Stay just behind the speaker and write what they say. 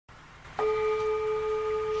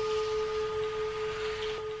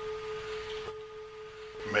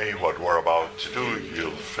what we're about to do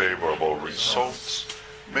yield favorable results.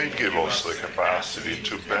 May it give us the capacity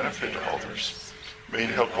to benefit others. May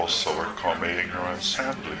it help us overcome ignorance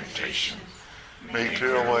and limitation. May it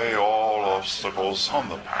clear away all obstacles on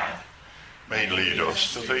the path. May it lead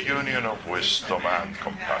us to the union of wisdom and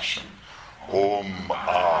compassion. Om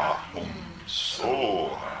Ahum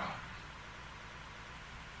Soha.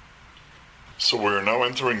 So we're now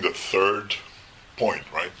entering the third point,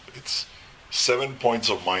 right? It's 7 points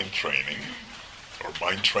of mind training, or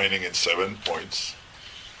mind training in 7 points,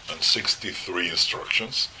 and 63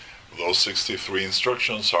 instructions. Those 63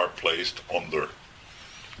 instructions are placed under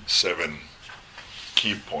 7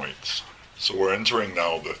 key points. So we're entering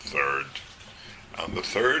now the third. And the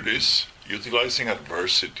third is utilizing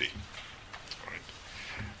adversity. Right?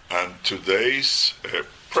 And today's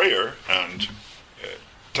prayer and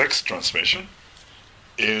text transmission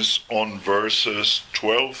is on verses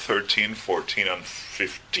 12, 13, 14, and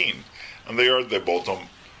 15. And they are at the bottom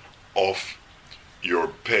of your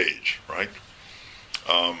page, right?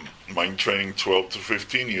 Mind training 12 to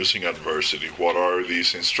 15, using adversity. What are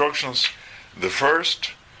these instructions? The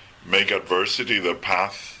first, make adversity the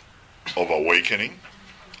path of awakening.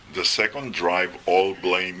 The second, drive all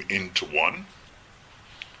blame into one.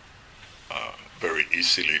 Very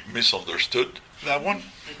easily misunderstood, that one.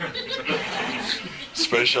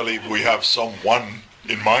 Especially if we have someone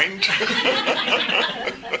in mind,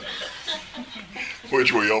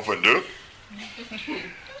 which we often do.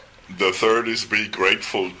 The third is be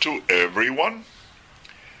grateful to everyone.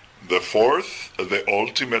 The fourth, the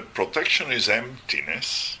ultimate protection is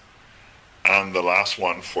emptiness. And the last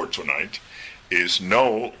one for tonight is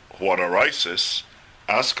know what arises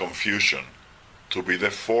as confusion to be the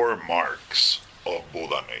 4 marks of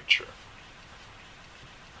Buddha nature.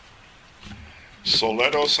 So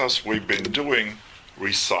let us, as we've been doing,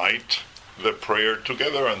 recite the prayer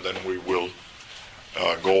together, and then we will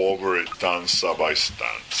go over it stanza by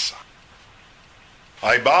stanza.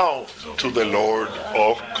 I bow to the Lord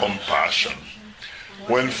of compassion.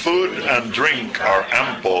 When food and drink are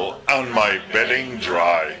ample and my bedding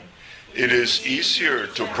dry, it is easier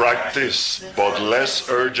to practice but less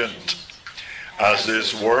urgent. As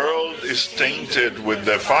this world is tainted with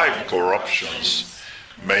the 5 corruptions,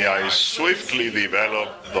 may I swiftly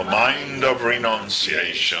develop the mind of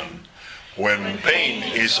renunciation. When pain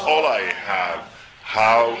is all I have,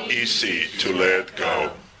 how easy to let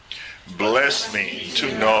go. Bless me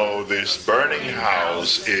to know this burning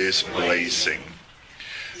house is blazing.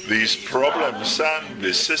 These problems and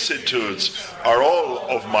vicissitudes are all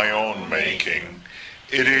of my own making.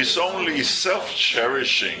 It is only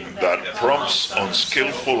self-cherishing that prompts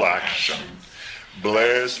unskillful action.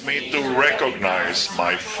 Bless me to recognize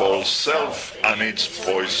my false self and its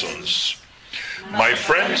poisons. My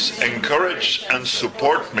friends encourage and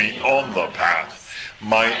support me on the path.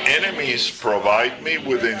 My enemies provide me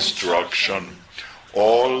with instruction.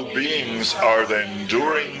 All beings are the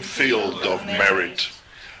enduring field of merit.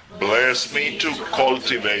 Bless me to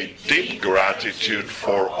cultivate deep gratitude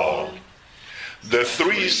for all. The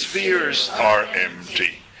 3 spheres are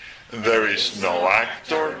empty. There is no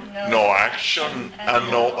actor, no action, and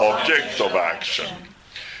no object of action.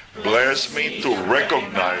 Bless me to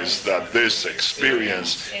recognize that this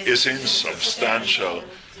experience is insubstantial,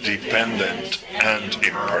 dependent, and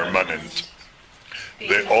impermanent.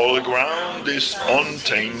 The all ground is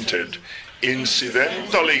untainted,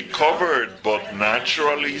 incidentally covered but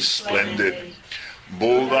naturally splendid.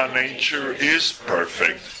 Buddha nature is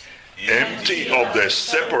perfect, empty of the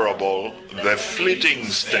separable, the fleeting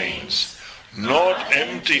stains, not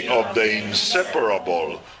empty of the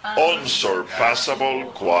inseparable, unsurpassable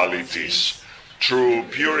qualities. True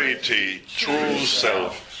purity, true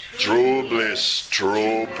self, true bliss,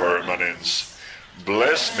 true permanence.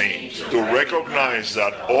 Bless me to recognize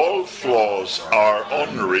that all flaws are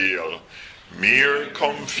unreal, mere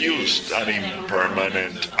confused and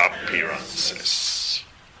impermanent appearances.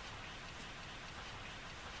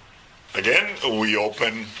 Again, we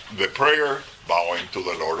open the prayer bowing to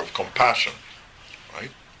the Lord of compassion,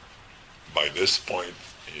 right? By this point,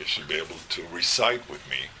 you should be able to recite with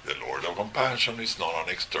me, the Lord of compassion is not an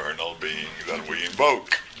external being that we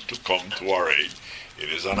invoke to come to our aid. It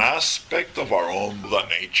is an aspect of our own Buddha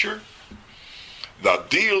nature that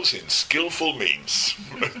deals in skillful means.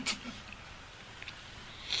 Right?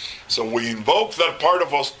 So we invoke that part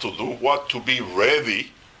of us to do what? To be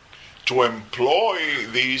ready to employ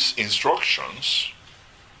these instructions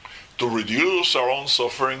to reduce our own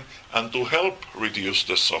suffering and to help reduce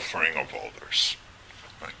the suffering of others.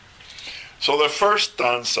 Right? So the first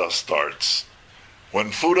stanza starts, when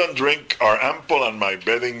food and drink are ample and my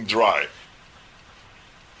bedding dry.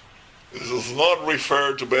 This does not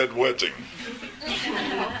refer to bedwetting.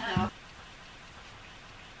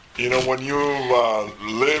 You know, when you've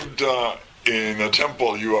lived in a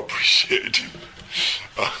temple, you appreciate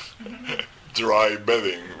dry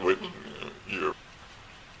bedding. You're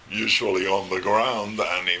usually on the ground,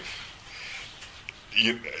 and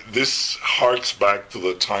this harks back to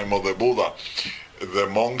the time of the Buddha. The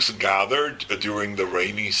monks gathered during the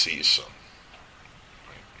rainy season.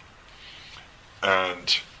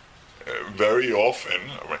 And very often,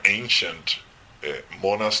 ancient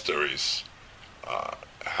monasteries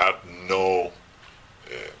had no,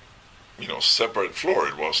 separate floor.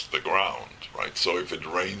 It was the ground, right? So if it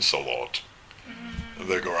rains a lot,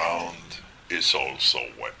 the ground is also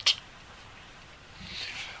wet.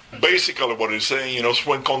 Basically what he's saying,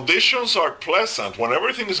 when conditions are pleasant, when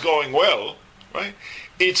everything is going well, right,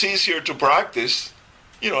 it's easier to practice.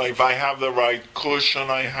 If I have the right cushion,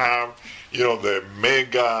 I have, the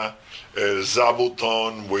mega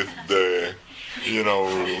zabuton with the,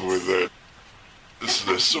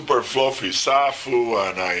 the super fluffy safu,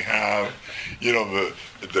 and I have,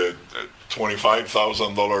 the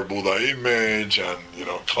 $25,000 Buddha image, and,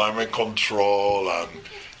 climate control, and,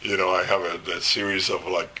 I have a series of,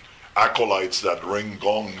 acolytes that ring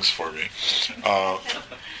gongs for me.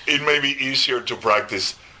 It may be easier to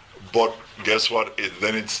practice, but guess what?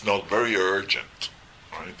 Then it's not very urgent.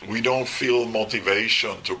 Right? We don't feel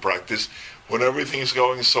motivation to practice when everything's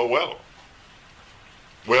going so well.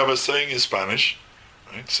 We have a saying in Spanish,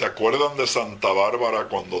 right? ¿Se acuerdan de Santa Bárbara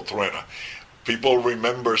cuando truena? People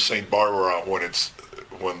remember Saint Barbara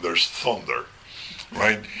when there's thunder,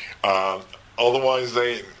 right? Otherwise,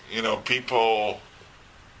 people,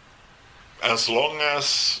 as long as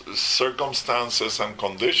circumstances and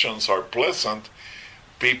conditions are pleasant,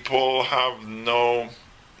 people have no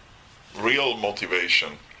real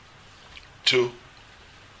motivation to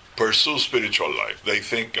pursue spiritual life. They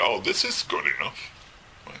think, this is good enough.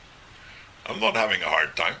 I'm not having a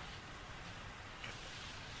hard time.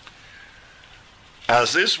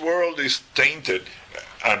 As this world is tainted,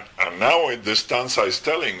 and now this stanza is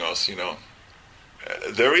telling us,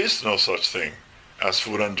 there is no such thing as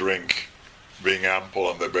food and drink being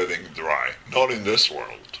ample and the bedding dry. Not in this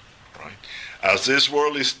world, right? As this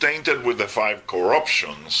world is tainted with the 5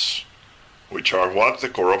 corruptions, which are what? The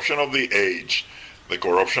corruption of the age, the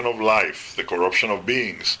corruption of life, the corruption of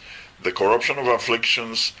beings, the corruption of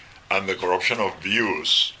afflictions, and the corruption of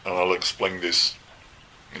views. And I'll explain this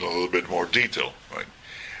in a little bit more detail, right?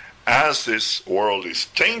 As this world is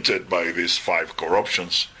tainted by these 5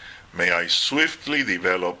 corruptions, may I swiftly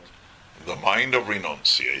develop the mind of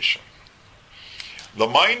renunciation. The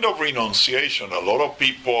mind of renunciation, a lot of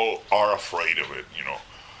people are afraid of it,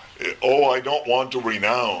 I don't want to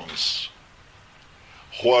renounce.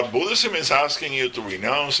 What Buddhism is asking you to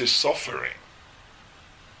renounce is suffering,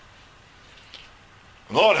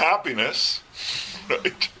 not happiness,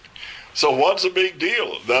 right? So what's the big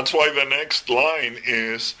deal? That's why the next line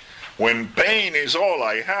is, when pain is all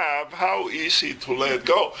I have, how easy to let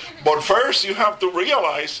go. But first you have to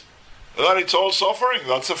realize that it's all suffering.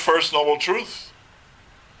 That's the first noble truth.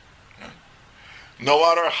 No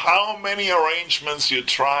matter how many arrangements you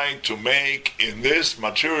try to make in this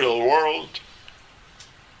material world,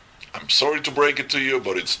 I'm sorry to break it to you,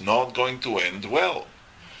 but it's not going to end well.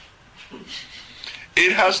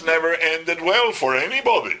 It has never ended well for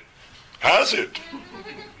anybody, has it?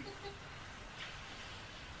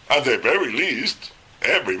 At the very least,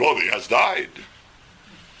 everybody has died.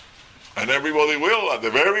 And everybody will, at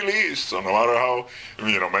the very least. So no matter how,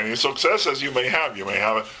 many successes you may have,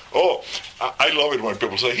 I love it when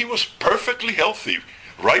people say, he was perfectly healthy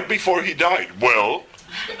right before he died. Well,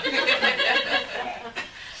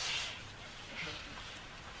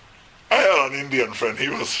 I had an Indian friend, he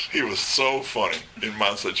was so funny in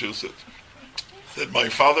Massachusetts. He said, my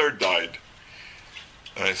father died.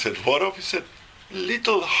 And I said, what of? He said,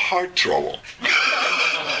 little heart trouble.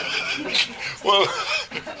 Well,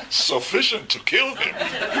 sufficient to kill him.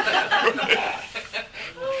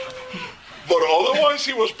 But otherwise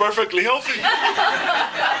he was perfectly healthy.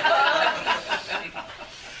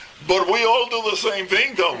 But we all do the same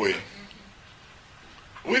thing, don't we?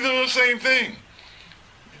 We do the same thing.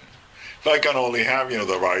 If I can only have,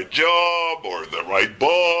 the right job, or the right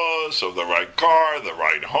boss, or the right car, the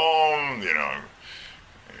right home,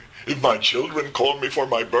 if my children call me for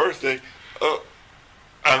my birthday,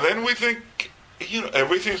 and then we think,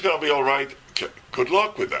 everything's going to be all right. Good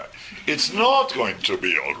luck with that. It's not going to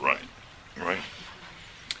be all right, right?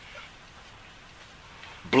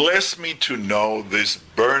 Bless me to know this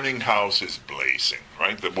burning house is blazing,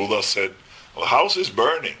 right? The Buddha said, well, the house is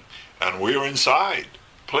burning, and we're inside.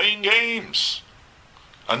 playing games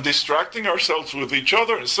and distracting ourselves with each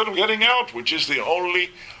other instead of getting out, which is the only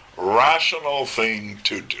rational thing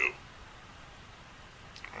to do.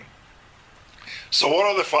 Right? So what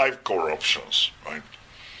are the 5 corruptions? Right?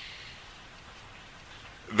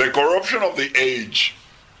 The corruption of the age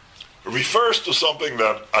refers to something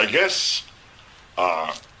that I guess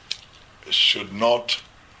should not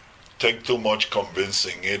take too much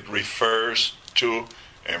convincing. It refers to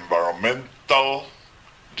environmental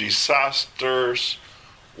disasters,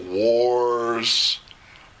 wars,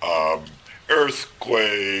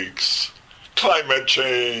 earthquakes, climate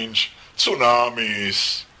change,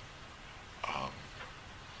 tsunamis.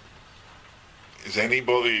 Is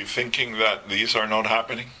anybody thinking that these are not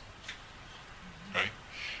happening? Right?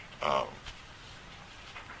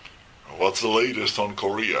 What's the latest on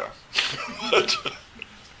Korea?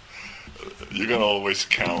 You can always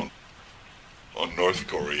count on North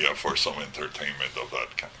Korea for some entertainment of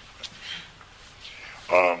that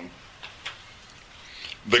kind.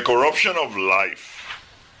 The corruption of life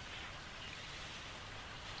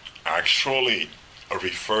actually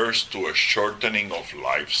refers to a shortening of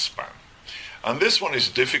lifespan. And this one is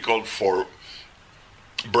difficult for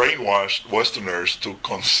brainwashed Westerners to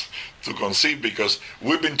conceive, because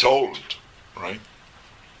we've been told, right,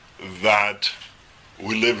 that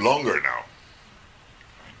we live longer now.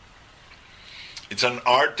 It's an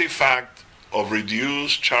artifact of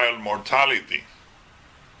reduced child mortality.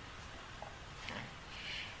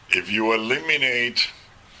 If you eliminate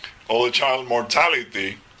all the child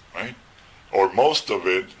mortality, right, or most of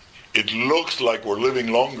it, it looks like we're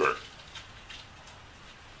living longer.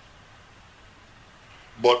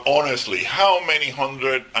 But honestly, how many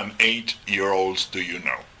 108-year-olds do you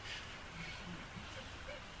know?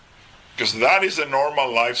 Because that is the normal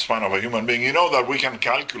lifespan of a human being. You know that we can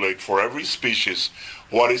calculate for every species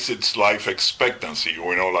what is its life expectancy.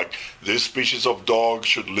 We know, like, this species of dog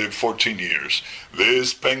should live 14 years.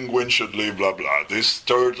 This penguin should live blah blah. This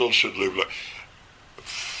turtle should live blah.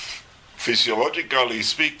 Physiologically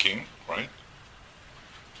speaking, right?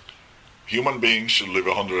 Human beings should live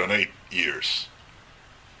 108 years.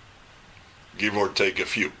 Give or take a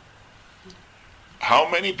few. How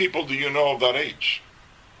many people do you know of that age?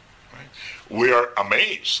 Right? We are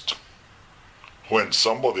amazed when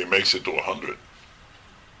somebody makes it to 100.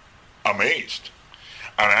 Amazed.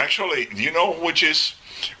 And actually, do you know which is,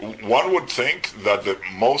 one would think that the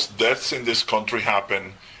most deaths in this country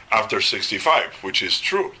happen after 65, which is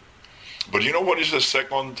true. But you know what is the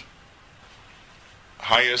second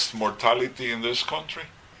highest mortality in this country?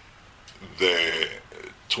 The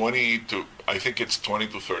 20 to, I think it's 20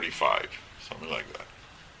 to 35, something like that.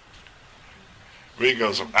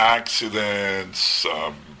 Because of accidents,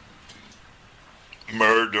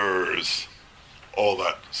 murders, all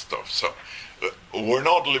that stuff. So we're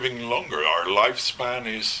not living longer. Our lifespan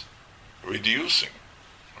is reducing,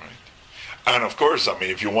 right? And of course, I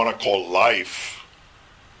mean, if you want to call life,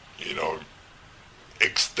 you know,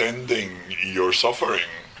 extending your suffering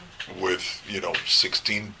with,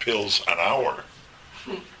 16 pills an hour,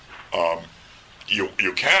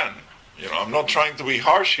 you can. I'm not trying to be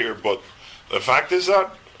harsh here, but the fact is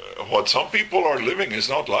that what some people are living is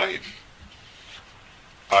not life.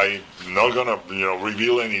 I'm not going to,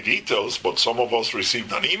 reveal any details, but some of us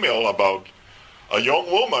received an email about a young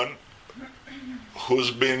woman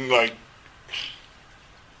who's been like,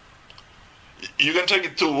 you can take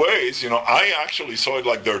it two ways. I actually saw it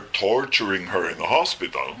like they're torturing her in the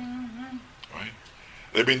hospital. Mm-hmm. Right?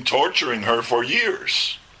 They've been torturing her for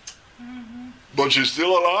years. Mm-hmm. But she's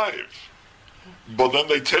still alive. But then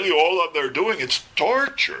they tell you all that they're doing, it's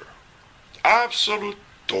torture. Absolute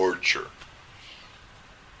torture.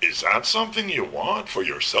 Is that something you want for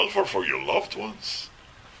yourself or for your loved ones?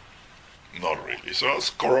 Not really. So that's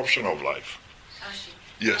corruption of life. Tashi,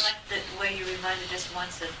 yes. I like the way you reminded us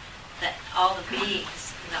once that all the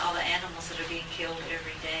beings, all the animals that are being killed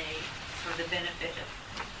every day for the benefit of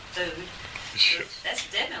food, yes.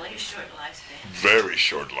 That's definitely a short lifespan. Very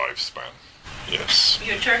short lifespan. Yes.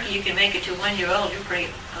 Your turkey, you can make it to 1 year old. You're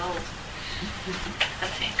pretty old, I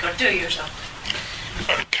think, or 2 years old.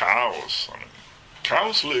 And cows.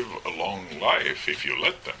 Cows live a long life if you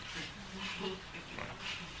let them.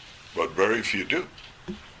 But very few do.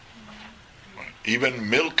 Even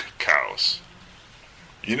milk cows.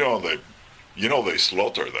 They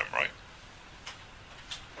slaughter them, right?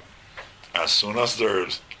 As soon as their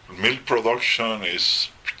milk production is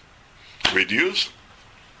reduced,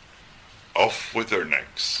 off with their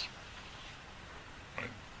necks. Right?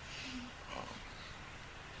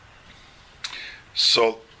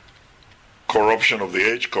 So, corruption of the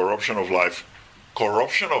age, corruption of life,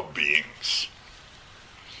 corruption of beings.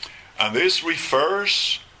 And this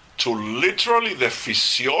refers to literally the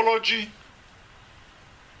physiology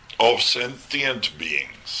of sentient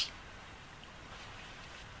beings.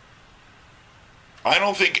 I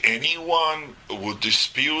don't think anyone would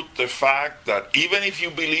dispute the fact that even if you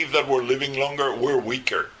believe that we're living longer, we're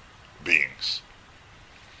weaker beings.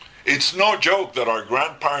 It's no joke that our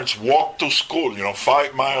grandparents walked to school,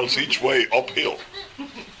 5 miles each way uphill.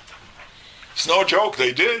 It's no joke,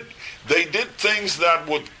 they did. They did things that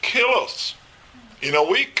would kill us in a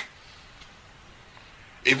week.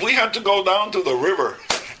 If we had to go down to the river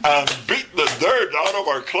and beat the dirt out of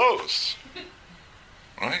our clothes,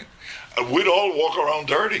 right? We'd all walk around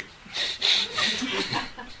dirty.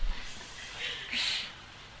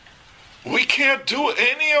 We can't do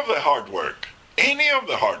any of the hard work.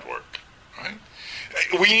 Right?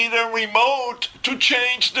 We need a remote to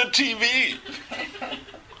change the TV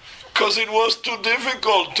because it was too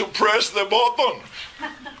difficult to press the button.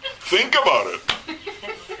 Think about it.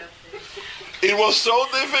 It was so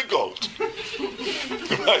difficult.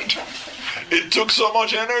 Right? It took so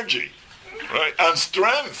much energy, right, and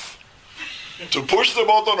strength to push the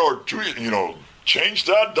button or to, change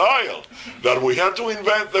that dial that we had to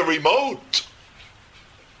invent the remote.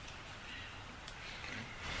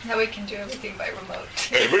 Now we can do everything by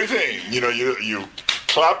remote. Everything. You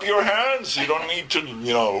clap your hands. You don't need to,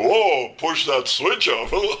 push that switch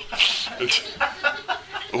off.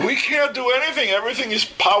 We can't do anything. Everything is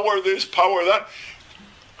power this, power that.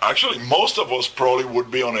 Actually, most of us probably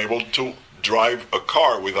would be unable to drive a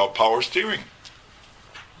car without power steering.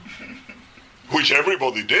 Which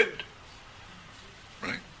everybody did.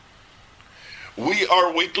 Right? We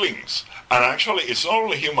are weaklings. And actually, it's not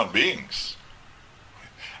only human beings.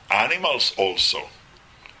 Animals also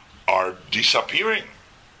are disappearing,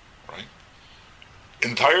 right?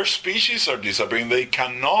 Entire species are disappearing. They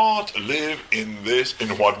cannot live in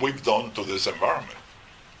what we've done to this environment.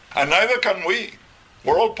 And neither can we.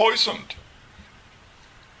 We're all poisoned.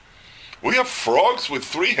 We have frogs with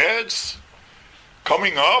 3 heads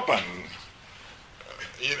coming up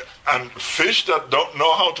and fish that don't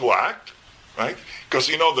know how to act, right?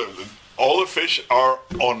 Because, all the fish are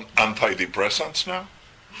on antidepressants now.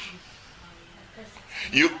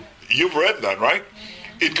 You've read that, right?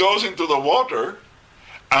 It goes into the water,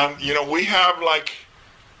 and we have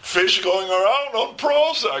fish going around on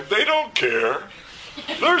Prozac. They don't care.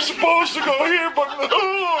 They're supposed to go here, but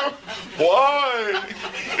no. Why?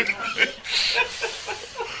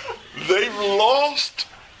 They've lost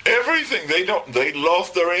everything. They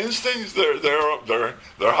lost their instincts. They're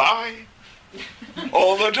high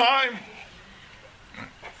all the time.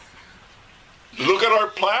 Look at our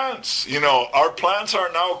plants. Our plants are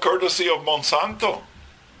now courtesy of Monsanto.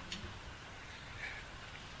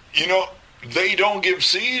 They don't give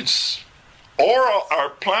seeds. Or our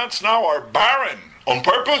plants now are barren on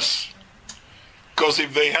purpose. Because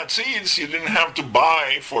if they had seeds, you didn't have to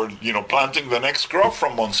buy for, planting the next crop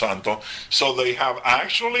from Monsanto. So they have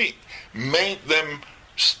actually made them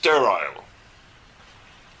sterile.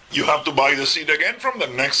 You have to buy the seed again from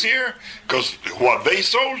them next year, because what they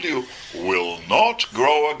sold you will not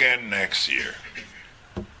grow again next year.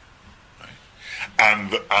 Right?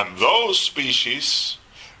 And those species,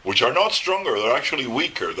 which are not stronger, they're actually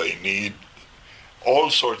weaker. They need all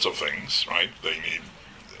sorts of things, right? They need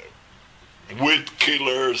weed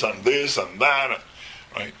killers and this and that,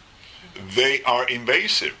 right? They are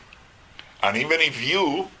invasive. And even if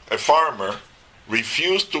you, a farmer,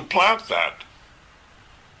 refuse to plant that,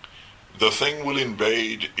 the thing will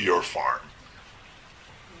invade your farm.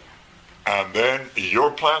 And then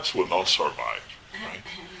your plants will not survive. Right?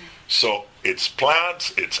 So it's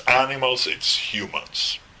plants, it's animals, it's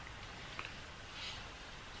humans.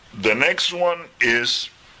 The next one is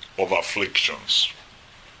of afflictions.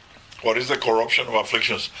 What is the corruption of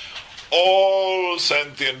afflictions? All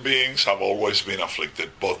sentient beings have always been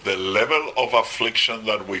afflicted, but the level of affliction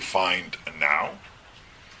that we find now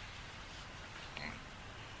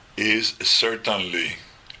is certainly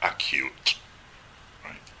acute.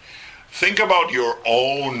 Right? Think about your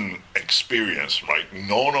own experience, right?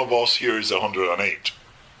 None of us here is 108.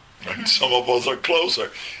 Right? Some of us are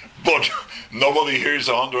closer, but nobody here is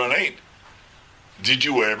 108. Did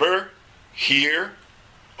you ever hear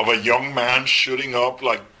of a young man shooting up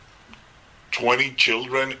 20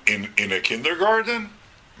 children in a kindergarten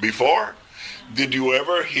before? Did you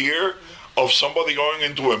ever hear of somebody going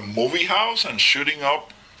into a movie house and shooting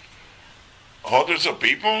up hundreds of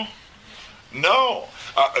people? No.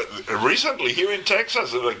 Recently here in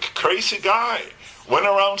Texas, a crazy guy went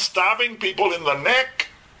around stabbing people in the neck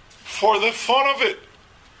for the fun of it.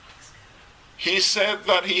 He said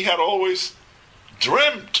that he had always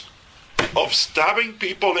dreamt of stabbing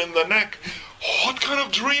people in the neck. What kind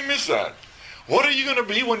of dream is that? What are you going to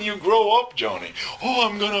be when you grow up, Johnny? Oh,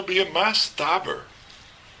 I'm going to be a mass stabber.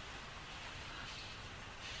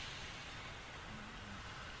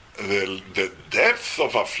 The depth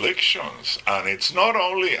of afflictions, and it's not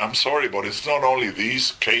only, I'm sorry, but it's not only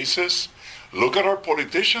these cases. Look at our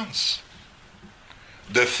politicians.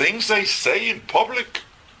 The things they say in public.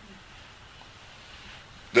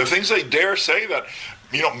 The things they dare say that,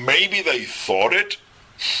 maybe they thought it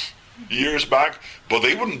years back, but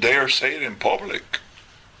they wouldn't dare say it in public.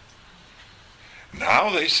 Now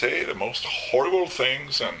they say the most horrible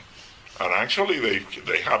things, and actually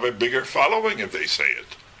they have a bigger following if they say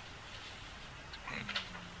it.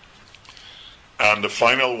 And the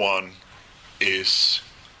final one is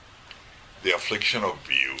the affliction of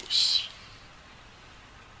views.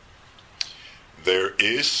 There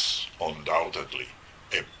is undoubtedly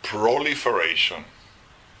a proliferation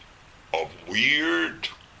of weird,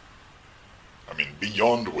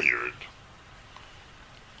 beyond weird,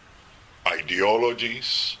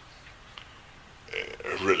 ideologies,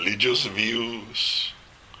 religious views,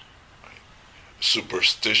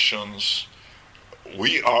 superstitions.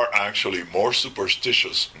 We are actually more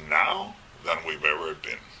superstitious now than we've ever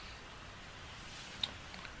been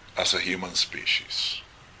as a human species.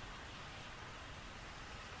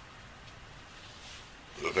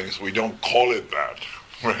 The thing is, we don't call it that,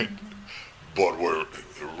 right? But we're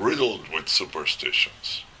riddled with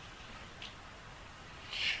superstitions.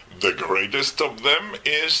 The greatest of them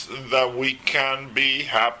is that we can be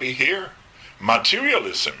happy here.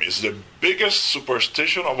 Materialism is the biggest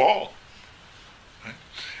superstition of all.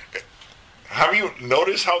 Have you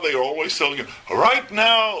noticed how they always tell you, right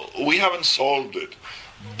now we haven't solved it,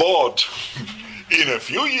 but in a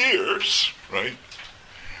few years, right,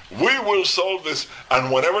 we will solve this.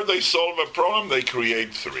 And whenever they solve a problem, they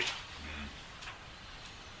create three.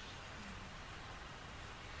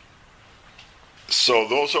 So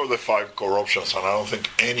those are the 5 corruptions, and I don't think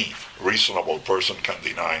any reasonable person can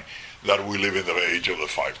deny that we live in the age of the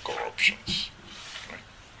 5 corruptions.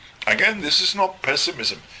 Right? Again, this is not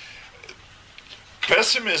pessimism.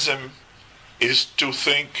 Pessimism is to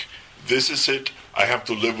think, this is it, I have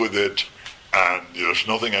to live with it, and there's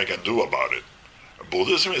nothing I can do about it.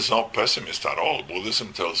 Buddhism is not pessimist at all.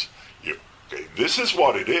 Buddhism tells you, okay, this is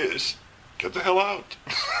what it is, get the hell out.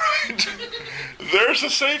 There's a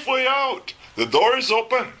safe way out. The door is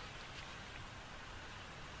open.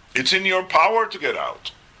 It's in your power to get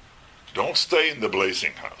out. Don't stay in the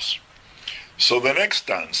blazing house. So the next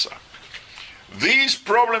stanza. These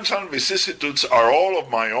problems and vicissitudes are all of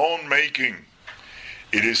my own making.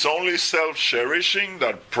 It is only self-cherishing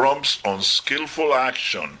that prompts unskillful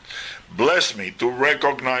action. Bless me to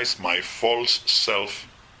recognize my false self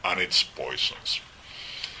and its poisons.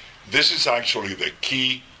 This is actually the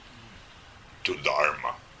key to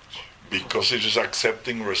Dharma, because it is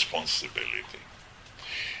accepting responsibility.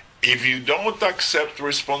 If you don't accept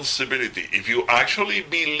responsibility, if you actually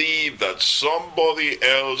believe that somebody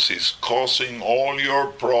else is causing all your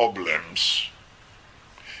problems,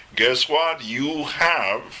 guess what? You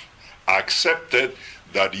have accepted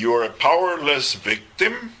that you're a powerless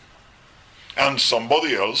victim and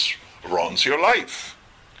somebody else runs your life.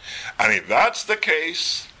 And if that's the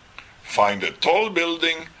case, find a tall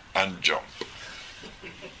building and jump.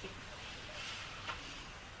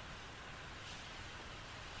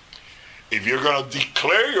 If you're going to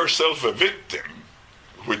declare yourself a victim,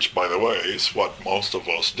 which, by the way, is what most of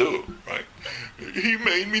us do, right? He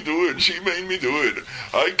made me do it. She made me do it.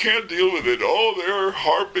 I can't deal with it. Oh, they're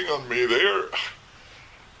harping on me.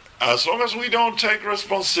 As long as we don't take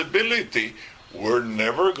responsibility, we're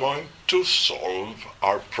never going to solve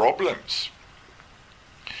our problems.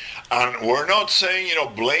 And we're not saying,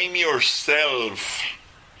 blame yourself,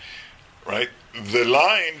 right?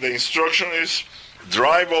 The instruction is,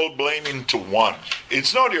 drive all blame into one.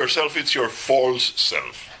 It's not yourself, it's your false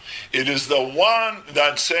self. It is the one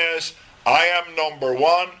that says, I am number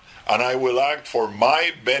one, and I will act for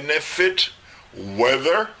my benefit,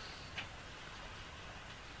 whether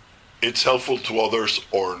it's helpful to others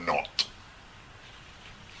or not.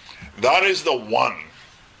 That is the one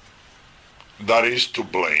that is to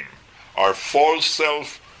blame. Our false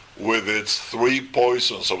self with its 3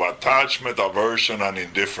 poisons of attachment, aversion, and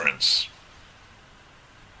indifference.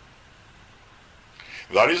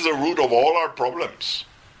 That is the root of all our problems.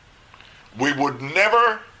 We would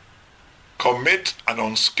never commit an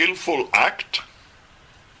unskillful act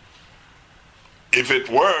if it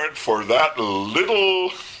weren't for that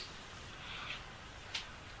little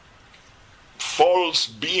false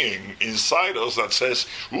being inside us that says,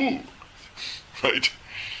 ooh, right,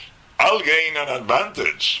 I'll gain an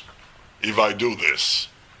advantage if I do this.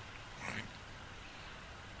 Right?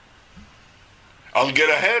 I'll get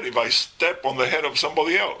ahead if I step on the head of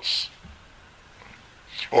somebody else.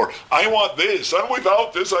 Or, I want this, and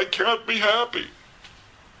without this I can't be happy.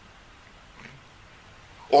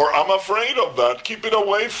 Or, I'm afraid of that, keep it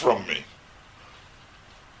away from me.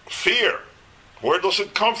 Fear, where does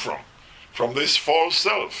it come from? From this false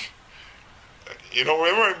self. You know,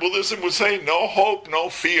 remember in Buddhism we say, no hope, no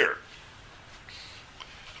fear.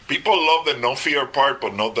 People love the no fear part,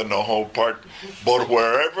 but not the no hope part. But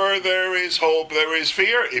wherever there is hope, there is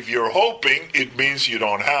fear. If you're hoping, it means you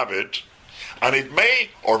don't have it. And it may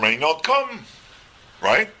or may not come.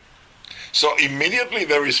 Right? So immediately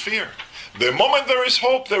there is fear. The moment there is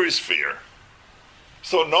hope, there is fear.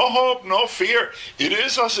 So no hope, no fear. It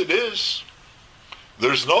is as it is.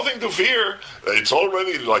 There's nothing to fear. It's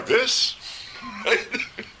already like this.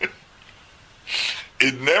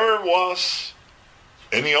 It never was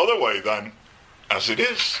any other way than as it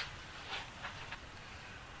is.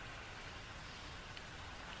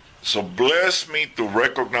 So bless me to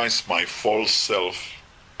recognize my false self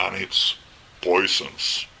and its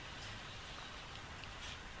poisons.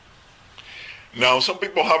 Now, some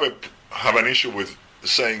people have an issue with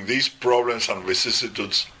saying these problems and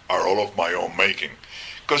vicissitudes are all of my own making.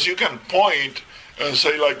 Because you can point and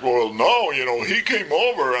say like, well, no, you know, he came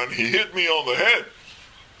over and he hit me on the head.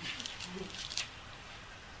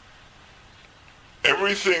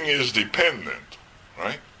 Everything is dependent,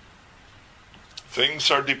 right?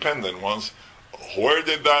 Things are dependent. Where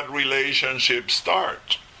did that relationship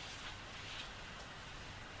start?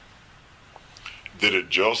 Did it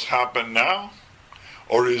just happen now?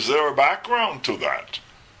 Or is there a background to that?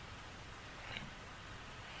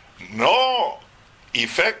 No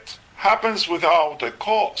effect happens without a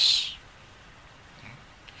cause.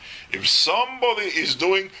 If somebody is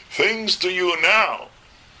doing things to you now,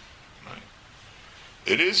 right,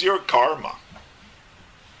 it is your karma.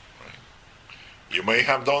 Right? You may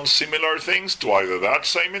have done similar things to either that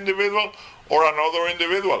same individual or another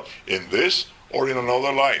individual in this or in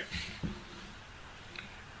another life.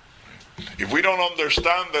 If we don't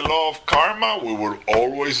understand the law of karma, we will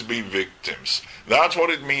always be victims. That's what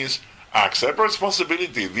it means. Accept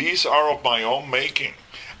responsibility. These are of my own making.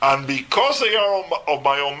 And because they are of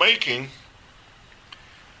my own making,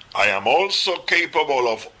 I am also capable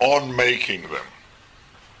of unmaking them.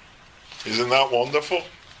 Isn't that wonderful?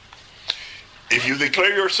 If you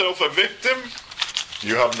declare yourself a victim,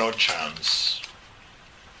 you have no chance.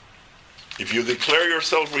 If you declare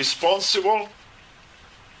yourself responsible,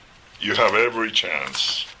 you have every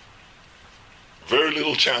chance. Very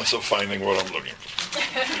little chance of finding what I'm looking for.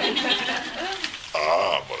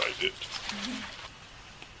 But I did.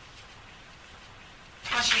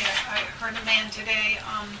 Tashi, I heard a man today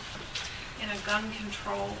in a gun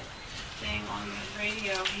control thing on the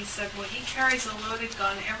radio. He said, well, he carries a loaded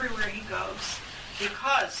gun everywhere he goes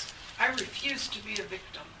because I refuse to be a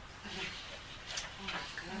victim.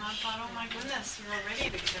 And I thought, oh my goodness, you're already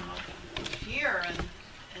a victim of fear and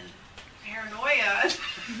paranoia.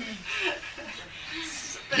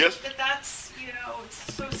 Yes. But that's, you know,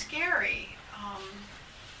 it's so scary.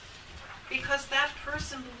 Because that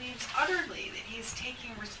person believes utterly that he's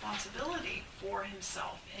taking responsibility for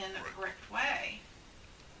himself in a correct way.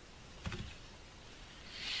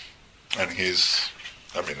 And he's,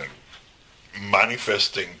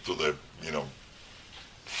 manifesting to the,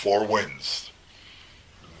 four winds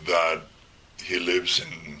that he lives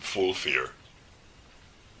in full fear.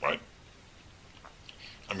 Right?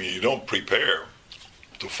 You don't prepare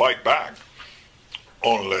to fight back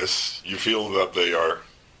unless you feel that they are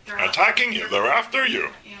attacking you, they're after you.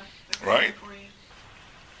 Yeah, right? For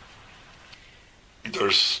you.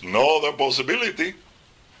 There's no other possibility.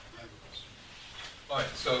 Right,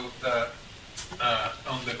 so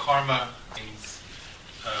on the karma things,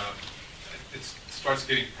 it starts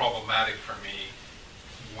getting problematic for me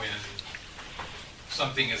when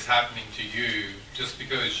something is happening to you just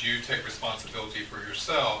because you take responsibility for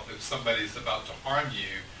yourself. If somebody's about to harm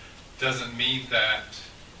you, doesn't mean that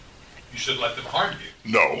you should let them harm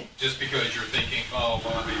you. No. Just because you're thinking, oh,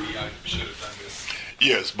 well, maybe I should have done this.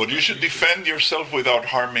 Yes, but you should defend yourself without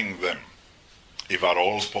harming them, if at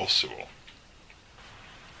all possible.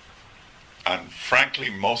 And frankly,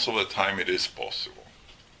 most of the time it is possible.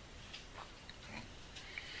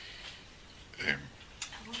 I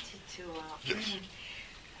wanted to... Yes.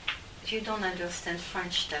 You don't understand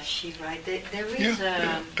French, Tashi, right? There is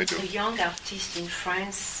I do. a young artist in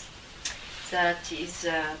France that is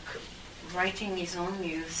writing his own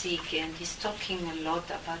music, and he's talking a lot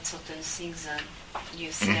about certain things. And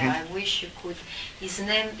you say, I wish you could. His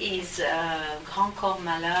name is Grand Corps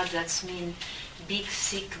Malade. That means big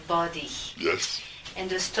sick body. Yes. And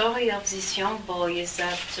the story of this young boy is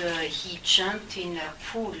that he jumped in a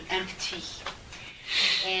pool empty.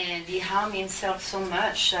 And he harmed himself so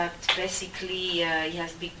much that basically he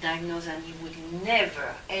has big diagnosis and he would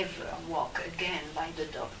never ever walk again by the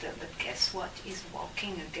doctor. But guess what? He's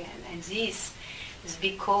walking again. And this is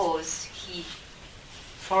because he,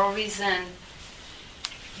 for a reason,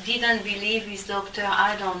 didn't believe his doctor,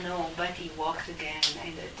 I don't know, but he walked again.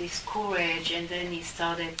 And this courage, and then he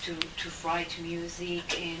started to write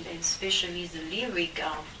music, and especially the lyrics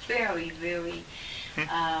are very, very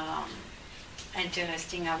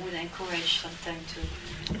interesting. I would encourage sometime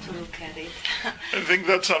to look at it. I think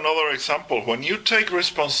that's another example. When you take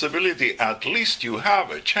responsibility, at least you have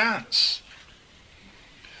a chance.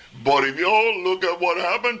 But if you all look at what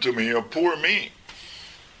happened to me, or poor me,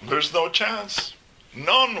 there's no chance.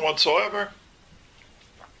 None whatsoever.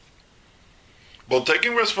 But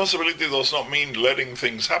taking responsibility does not mean letting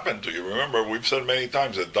things happen to you. Remember, we've said many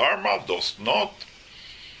times that Dharma does not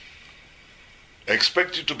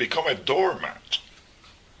expect you to become a doormat.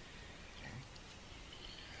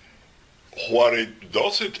 What it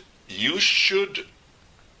does, you should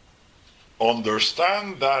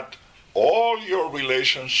understand that all your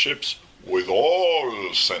relationships with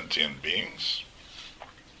all sentient beings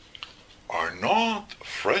are not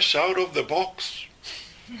fresh out of the box.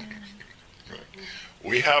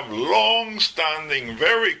 We have long-standing,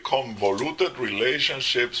 very convoluted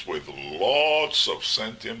relationships with lots of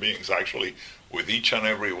sentient beings, actually with each and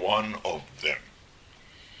every one of them.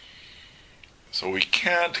 So we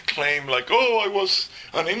can't claim like, oh, I was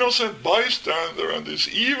an innocent bystander and this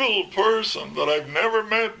evil person that I've never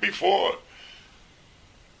met before.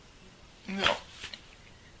 No.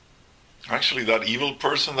 Actually, that evil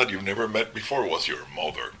person that you've never met before was your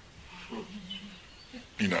mother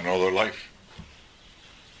in another life.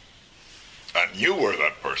 And you were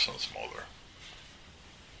that person's mother.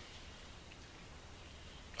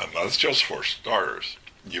 And that's just for starters.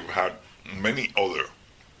 You've had many other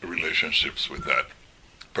relationships with that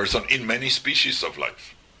person in many species of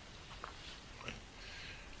life.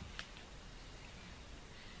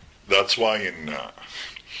 That's why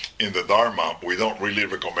in the Dharma, we don't really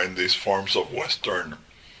recommend these forms of Western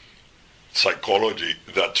psychology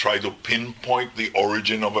that try to pinpoint the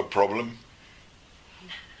origin of a problem.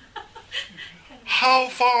 How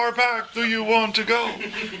far back do you want to go?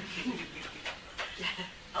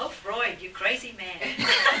 Oh, Freud, you crazy man.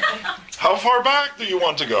 How far back do you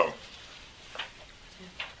want to go?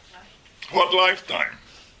 What lifetime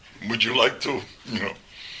would you like to,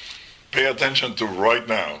 pay attention to right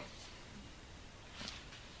now?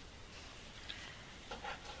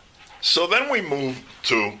 So then we move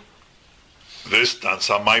to this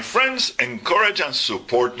stanza. My friends encourage and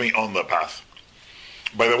support me on the path.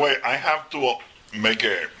 By the way, I have to make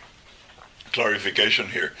a clarification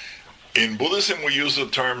here. In Buddhism, we use the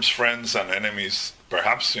terms friends and enemies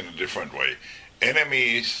perhaps in a different way.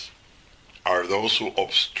 Enemies are those who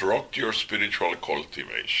obstruct your spiritual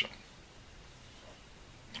cultivation.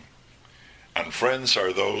 And friends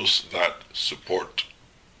are those that support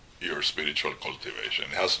your spiritual cultivation.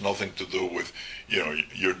 It has nothing to do with,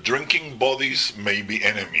 your drinking buddies may be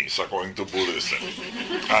enemies according to Buddhism.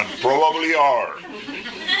 And probably are.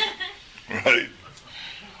 Right?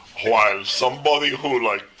 While somebody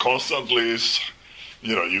who constantly is,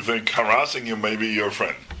 you think harassing you may be your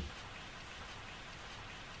friend.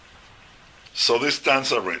 So this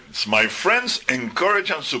stanza reads, my friends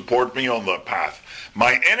encourage and support me on the path.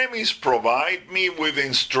 My enemies provide me with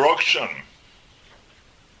instruction.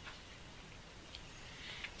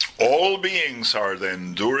 All beings are the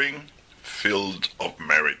enduring field of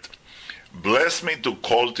merit. Bless me to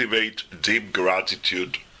cultivate deep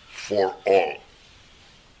gratitude for all.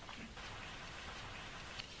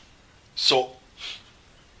 So,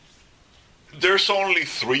 there's only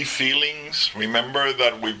three feelings. Remember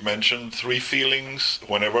that we've mentioned three feelings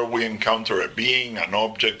whenever we encounter a being, an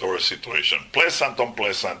object, or a situation. Pleasant,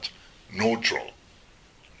 unpleasant, neutral.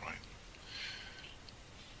 Right?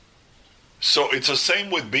 So it's the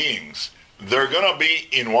same with beings. They're going to be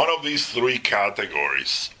in one of these three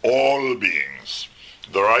categories. All beings.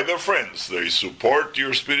 They're either friends. They support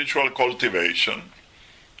your spiritual cultivation.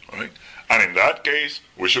 Right? And in that case,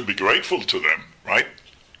 we should be grateful to them, right?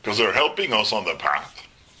 Because they're helping us on the path.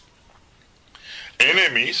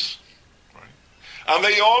 Enemies, right? And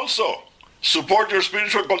they also support your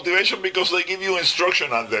spiritual cultivation because they give you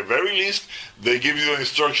instruction. At the very least, they give you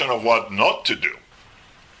instruction of what not to do.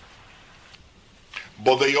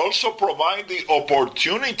 but they also provide the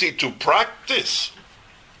opportunity to practice.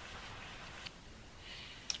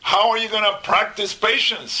 How are you going to practice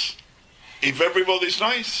patience if everybody's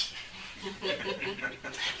nice?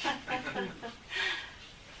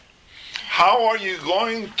 How are you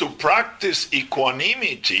going to practice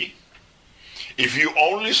equanimity if you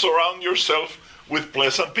only surround yourself with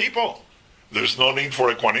pleasant people? There's no need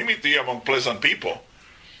for equanimity among pleasant people.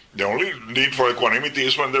 The only need for equanimity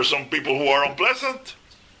is when there's some people who are unpleasant.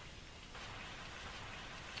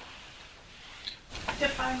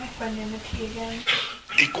 Define equanimity again.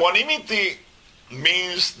 Equanimity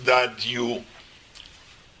means that you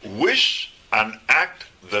wish and act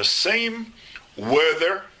the same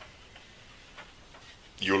whether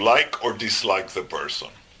you like or dislike the person.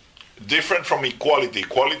 Different from equality.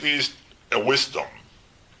 Equality is a wisdom,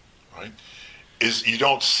 right? Is you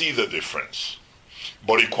don't see the difference.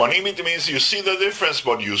 But equanimity means you see the difference,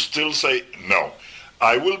 but you still say, no,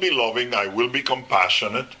 I will be loving, I will be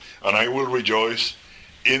compassionate, and I will rejoice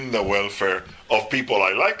in the welfare of people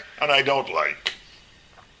I like and I don't like.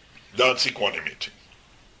 That's equanimity.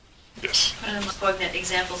 Yes. One of the most poignant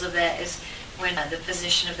examples of that is when the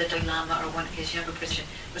physician of the Dalai Lama, or one of his younger physicians,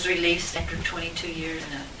 was released after 22 years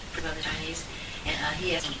in a prison by the Chinese, and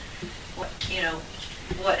he asked him,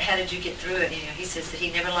 how did you get through it? He says that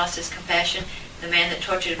he never lost his compassion. The man that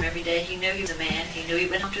tortured him every day, he knew he was a man. He knew he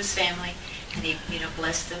went home to his family, and he,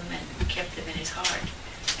 blessed them and kept them in his heart,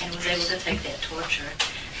 and was able to take that torture.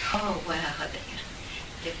 Oh wow,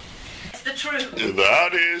 that's the truth.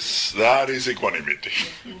 That is equanimity,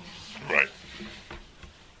 right?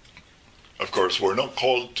 Of course, we're not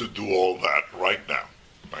called to do all that right now,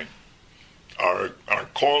 right? Our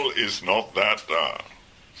call is not that.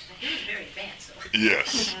 He was very advanced. So.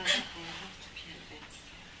 Yes.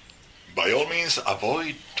 By all means,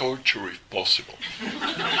 avoid torture if possible.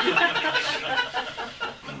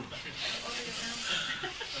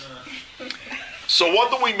 So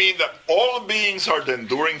what do we mean that all beings are the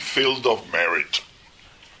enduring field of merit?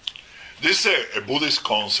 This is a Buddhist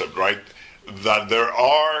concept, right? That there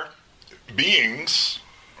are beings,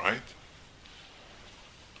 right?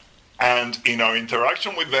 And in our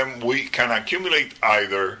interaction with them, we can accumulate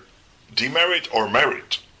either demerit or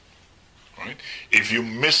merit. Right? If you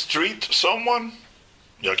mistreat someone,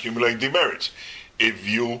 you accumulate demerits. If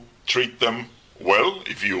you treat them well,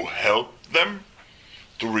 if you help them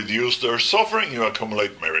to reduce their suffering, you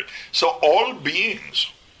accumulate merit. So all beings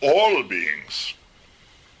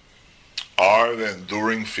are the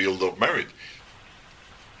enduring field of merit.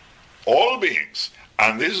 All beings.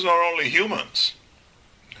 And this is not only humans.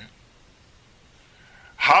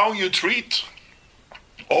 How you treat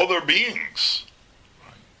other beings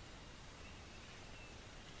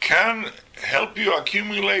can help you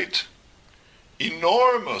accumulate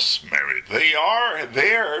enormous merit. They are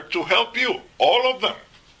there to help you, all of them.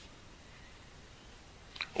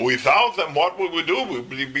 Without them, what would we do? We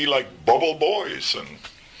would be like bubble boys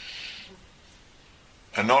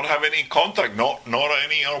and not have any contact, not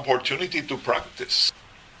any opportunity to practice.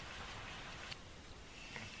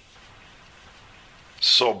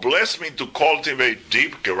 So bless me to cultivate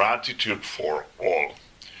deep gratitude for all.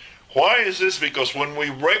 Why is this? Because when we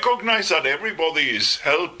recognize that everybody is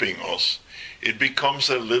helping us, it becomes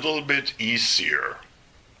a little bit easier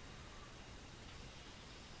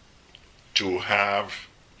to have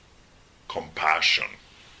compassion,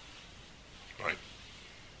 right?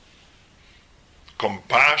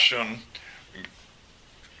 Compassion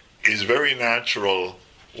is very natural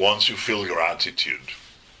once you feel gratitude,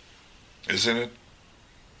 isn't it?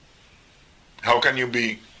 How can you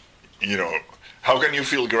be, how can you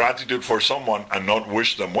feel gratitude for someone and not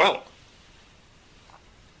wish them well?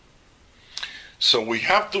 So we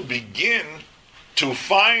have to begin to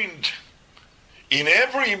find in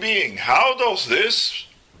every being, how does this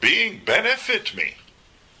being benefit me?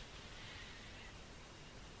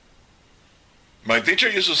 My teacher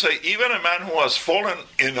used to say, even a man who has fallen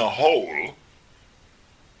in a hole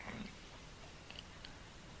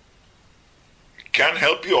can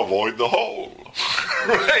help you avoid the hole,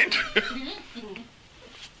 right?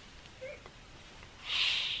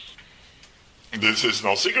 This is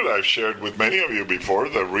no secret. I've shared with many of you before.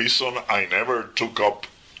 The reason I never took up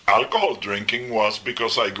alcohol drinking was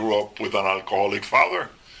because I grew up with an alcoholic father.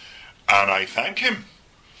 And I thank him.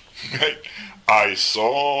 I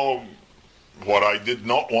saw what I did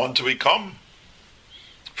not want to become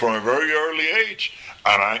from a very early age.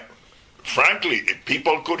 And frankly,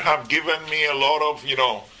 people could have given me a lot of,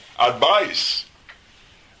 advice.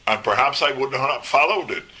 And perhaps I would not have followed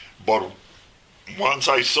it. But once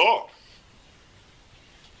I saw,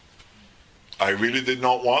 I really did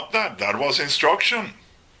not want that. That was instruction.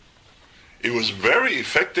 It was very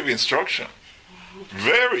effective instruction.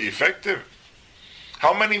 Very effective.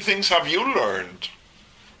 How many things have you learned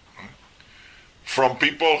from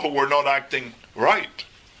people who were not acting right?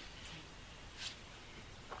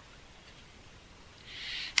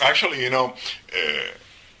 Actually,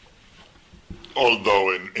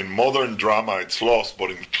 although in modern drama it's lost,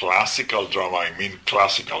 but in classical drama, I mean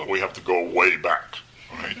classical, we have to go way back,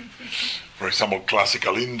 right? For example,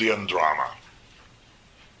 classical Indian drama,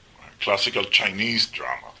 classical Chinese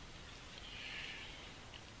drama.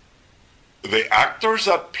 The actors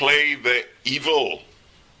that play the evil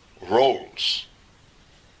roles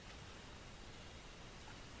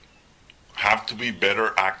have to be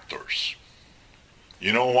better actors.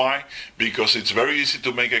 You know why? Because it's very easy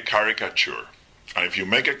to make a caricature. And if you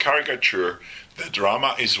make a caricature, the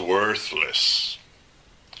drama is worthless.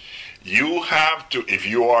 You have to, if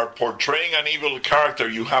you are portraying an evil character,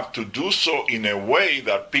 you have to do so in a way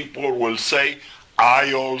that people will say,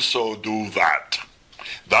 I also do that.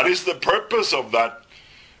 That is the purpose of that,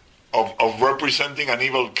 of representing an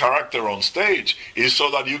evil character on stage, is so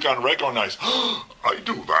that you can recognize, oh, I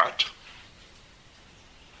do that.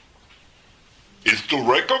 Is to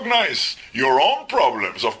recognize your own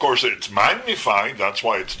problems. Of course, it's magnified, that's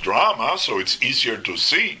why it's drama, so it's easier to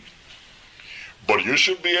see. But you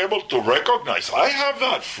should be able to recognize, I have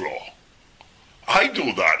that flaw. I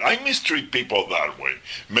do that. I mistreat people that way.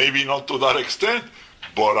 Maybe not to that extent,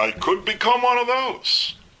 but I could become one of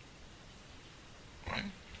those. Right?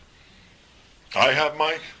 I have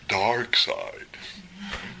my dark side.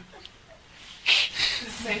 The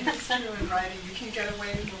same is true in writing. You can get away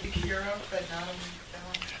with a weak hero, but not a weak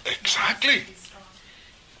villain. Exactly.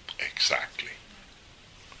 Exactly.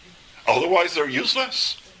 Otherwise, they're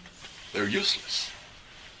useless. They're useless.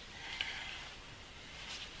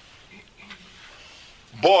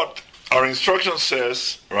 But our instruction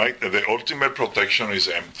says, right, that the ultimate protection is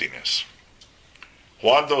emptiness.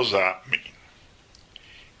 What does that mean?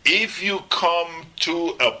 If you come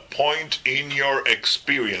to a point in your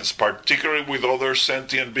experience, particularly with other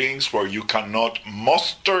sentient beings, where you cannot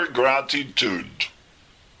muster gratitude,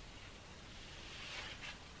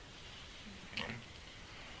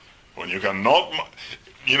 when you cannot,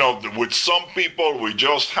 with some people we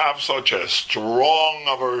just have such a strong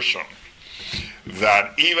aversion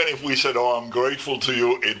that even if we said, oh, I'm grateful to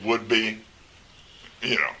you, it would be,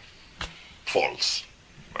 false,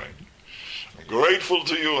 right? I'm grateful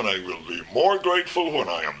to you, and I will be more grateful when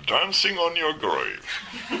I am dancing on your grave.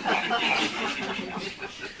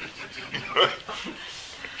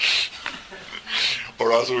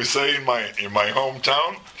 Or as we say in my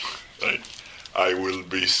hometown, right, I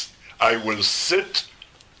will sit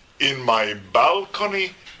in my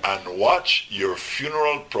balcony and watch your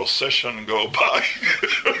funeral procession go by.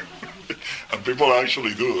 And people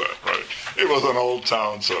actually do that, right? It was an old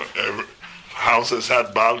town, so houses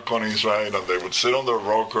had balconies, right? And they would sit on their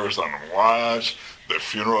rockers and watch the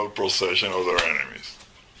funeral procession of their enemies.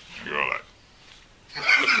 You're like...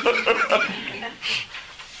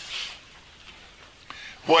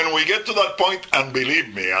 When we get to that point, and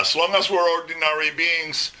believe me, as long as we're ordinary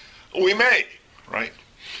beings, we may, right?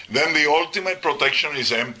 Then the ultimate protection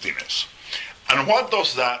is emptiness. And what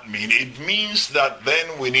does that mean? It means that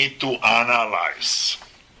then we need to analyze.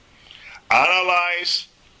 Analyze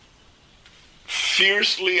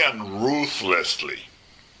fiercely and ruthlessly.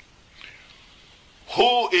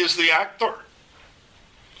 Who is the actor?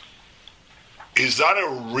 Is that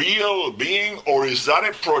a real being, or is that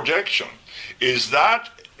a projection? Is that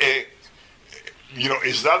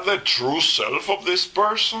is that the true self of this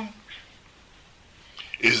person?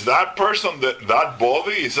 Is that person that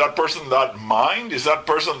body? Is that person that mind? Is that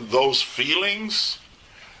person those feelings?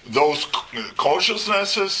 Those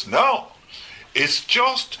consciousnesses? No. It's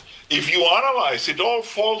just, if you analyze, it all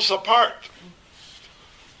falls apart.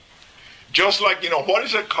 Just like, what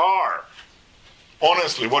is a car?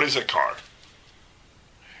 Honestly, what is a car?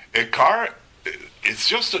 A car, it's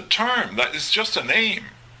just a term. It's just a name.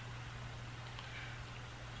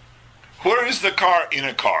 Where is the car in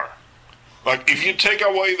a car? Like, if you take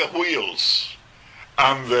away the wheels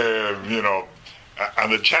and the,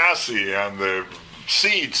 and the chassis and the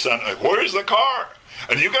seats, and where is the car?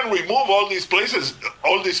 And you can remove all these pieces.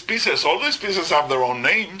 All these pieces have their own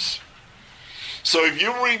names. So if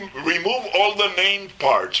you remove all the named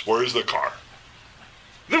parts, where is the car?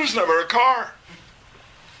 There was never a car.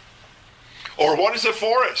 Or what is a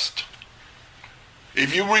forest?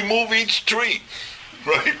 If you remove each tree,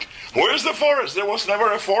 right? Where is the forest? There was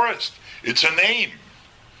never a forest. It's a name.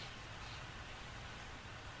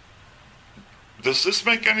 Does this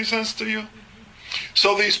make any sense to you?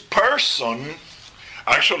 So this person,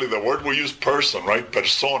 actually the word we use person, right?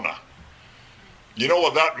 Persona. You know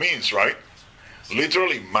what that means, right?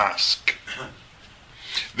 Literally mask.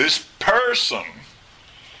 This person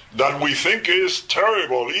that we think is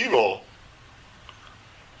terrible, evil,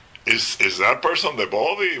 is that person the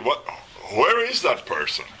body? What? Where is that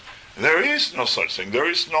person? There is no such thing. There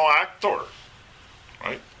is no actor,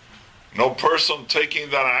 right? No person taking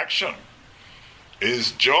that action.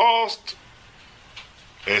 It's just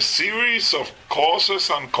a series of causes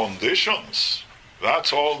and conditions.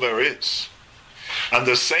 That's all there is. And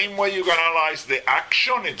the same way you can analyze the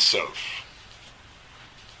action itself.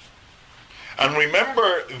 And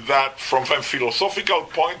remember that from a philosophical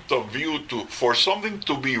point of view, for something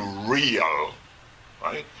to be real,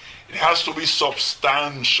 right, it has to be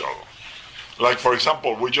substantial. Like, for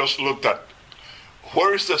example, we just looked at,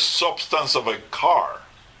 where is the substance of a car?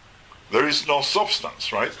 There is no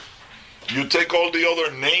substance, right? You take all the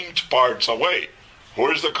other named parts away.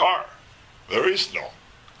 Where is the car? There is no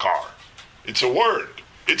car. It's a word.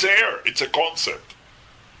 It's air. It's a concept.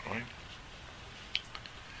 Right?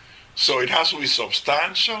 So it has to be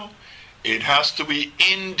substantial. It has to be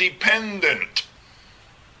independent.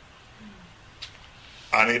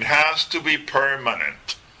 And it has to be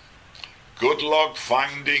permanent. Good luck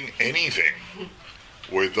finding anything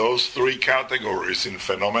with those three categories in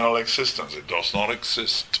phenomenal existence. It does not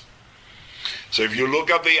exist. So if you look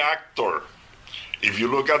at the actor, if you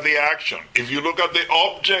look at the action, if you look at the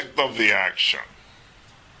object of the action,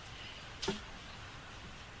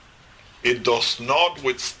 it does not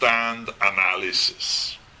withstand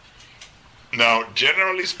analysis. Now,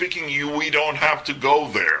 generally speaking, we don't have to go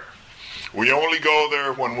there. We only go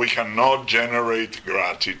there when we cannot generate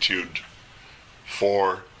gratitude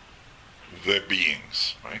for the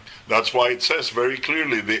beings. Right? That's why it says very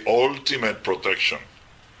clearly the ultimate protection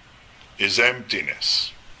is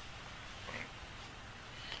emptiness.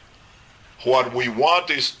 What we want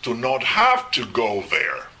is to not have to go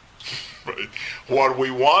there. Right? What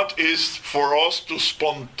we want is for us to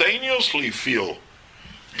spontaneously feel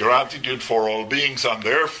gratitude for all beings and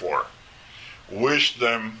therefore wish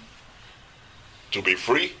them to be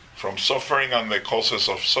free from suffering and the causes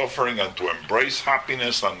of suffering and to embrace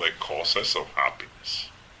happiness and the causes of happiness.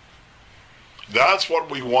 That's what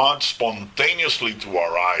we want spontaneously to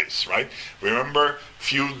arise, right? Remember, a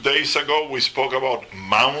few days ago we spoke about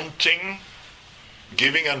mounting,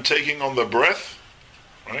 giving and taking on the breath,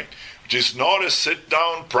 right? Which is not a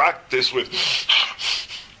sit-down practice with,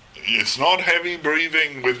 it's not heavy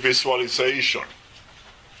breathing with visualization.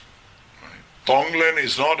 Right? Tonglen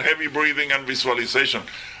is not heavy breathing and visualization.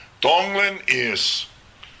 Tonglen is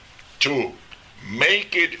to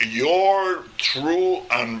make it your true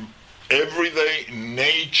and everyday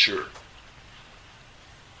nature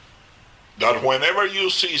that whenever you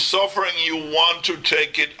see suffering, you want to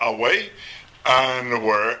take it away, and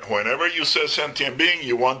whenever you see a sentient being,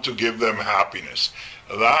 you want to give them happiness.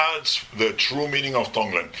 That's the true meaning of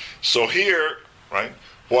Tonglen. So here, right,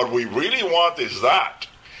 what we really want is that.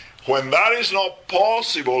 When that is not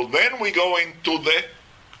possible, then we go into the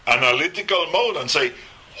analytical mode and say,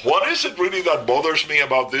 what is it really that bothers me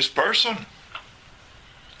about this person?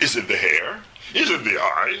 Is it the hair? Is it the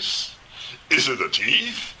eyes? Is it the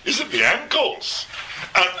teeth? Is it the ankles?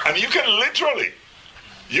 And you can literally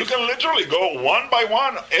go one by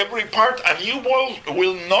one, every part, and you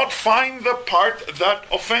will not find the part that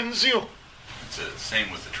offends you. It's the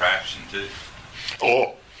same with attraction too.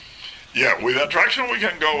 Oh, yeah, with attraction we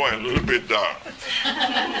can go a little bit down.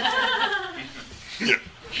 Yeah.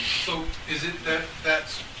 So is it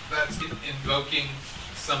that's invoking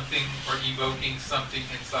something or evoking something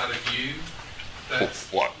inside of you?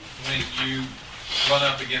 That's what? When you run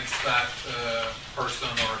up against that person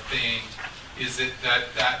or thing, is it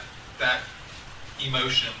that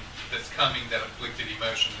emotion that's coming, that afflicted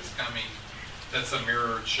emotion that's coming, that's a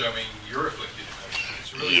mirror showing your afflicted emotion?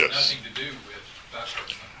 It's really nothing to do with that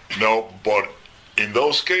person. No, but in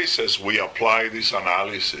those cases we apply this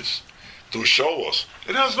analysis to show us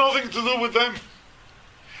it has nothing to do with them.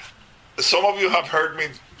 Some of you have heard me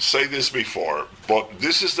say this before, but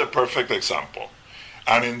this is the perfect example.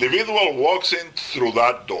 An individual walks in through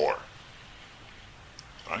that door,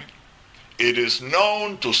 right? It is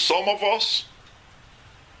known to some of us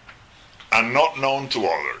and not known to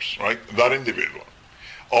others, right? That individual.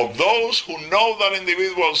 Of those who know that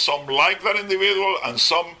individual, some like that individual and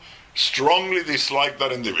some strongly dislike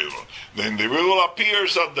that individual. The individual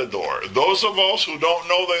appears at the door. Those of us who don't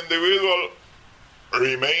know the individual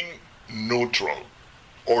remain neutral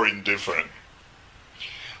or indifferent.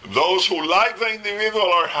 Those who like the individual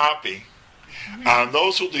are happy, and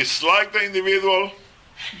those who dislike the individual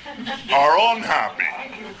are unhappy.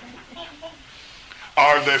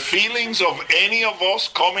 Are the feelings of any of us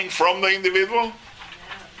coming from the individual?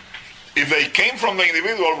 If they came from the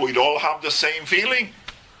individual, we'd all have the same feeling.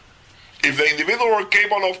 If the individual were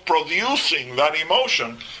capable of producing that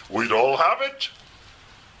emotion, we'd all have it.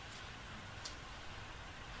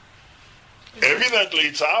 Evidently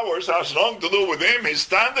it's ours, has nothing to do with him, he's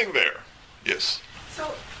standing there. Yes.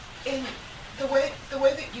 So, in the way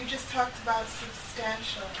that you just talked about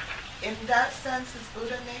substantial, in that sense, is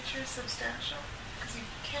Buddha nature substantial? Because you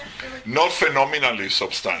can't really... Not phenomenally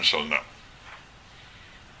substantial, no.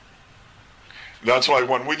 That's why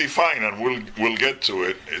when we define, and we'll get to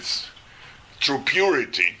it, it's true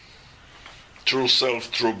purity, true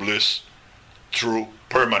self, true bliss, true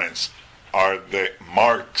permanence are the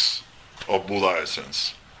marks of Buddha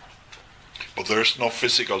essence. But there's no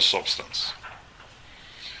physical substance.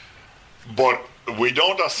 But we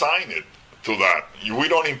don't assign it to that. We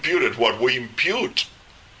don't impute it. What we impute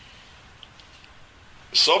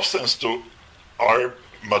substance to are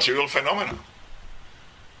material phenomena.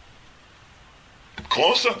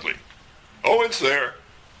 Constantly. Oh, it's there.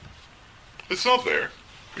 It's not there.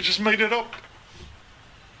 We just made it up.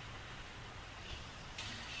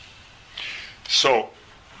 So,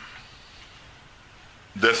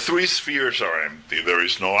 the three spheres are empty. There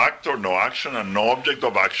is no actor, no action, and no object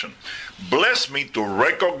of action. Bless me to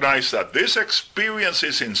recognize that this experience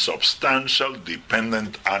is insubstantial,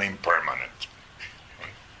 dependent, and impermanent.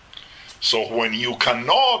 So when you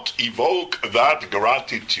cannot evoke that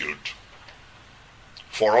gratitude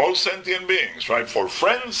for all sentient beings, right? For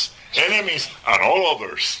friends, enemies, and all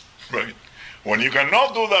others, right? When you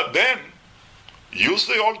cannot do that, then use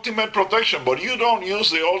the ultimate protection, but you don't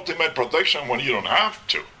use the ultimate protection when you don't have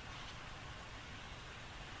to.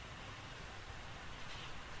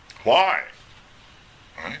 Why?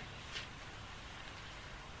 Right?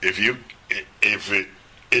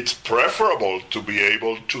 It's preferable to be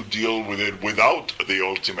able to deal with it without the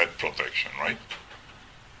ultimate protection, right?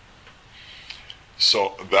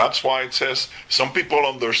 So that's why it says some people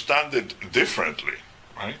understand it differently,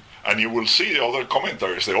 right? And you will see the other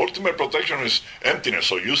commentaries. The ultimate protection is emptiness,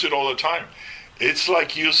 so use it all the time. It's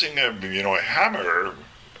like using a hammer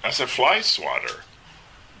as a fly swatter.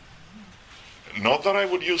 Not that I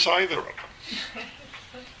would use either of them.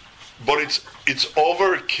 But it's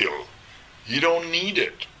overkill. You don't need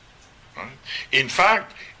it. Right? In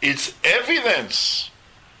fact, it's evidence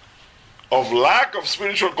of lack of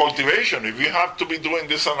spiritual cultivation if you have to be doing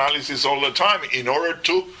this analysis all the time in order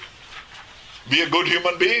to be a good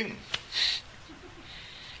human being.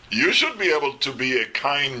 You should be able to be a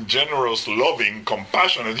kind, generous, loving,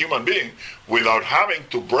 compassionate human being without having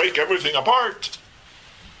to break everything apart.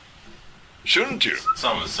 Shouldn't you?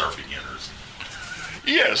 Some of us are beginners.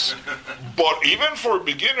 Yes, but even for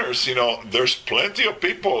beginners, there's plenty of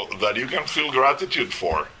people that you can feel gratitude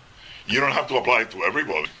for. You don't have to apply it to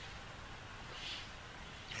everybody.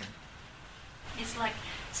 It's like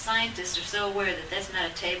scientists are so aware that that's not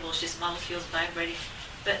a table, it's just molecules vibrating,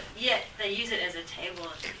 but yet they use it as a table.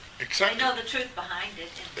 Exactly. They know the truth behind it,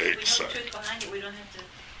 and if we know the Exactly. truth behind it, we don't have to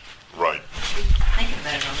Right. think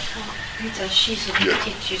about it all the time. Tashi, the Yeah.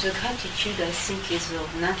 gratitude, I think, is a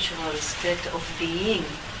natural state of being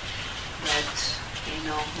that,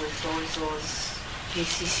 with all those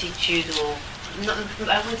vicissitudes or,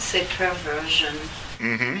 I would say perversion,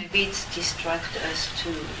 maybe it distracts us to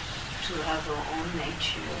have our own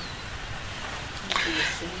nature. What do you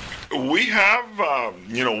think? We have,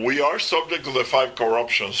 we are subject to the 5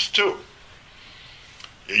 corruptions too.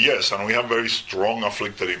 Yes, and we have very strong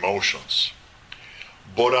afflicted emotions.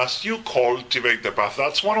 But as you cultivate the path,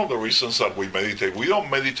 that's one of the reasons that we meditate. We don't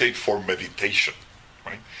meditate for meditation,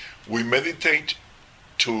 right? We meditate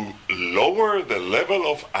to lower the level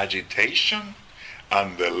of agitation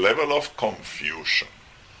and the level of confusion.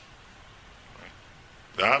 Right?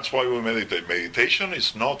 That's why we meditate. Meditation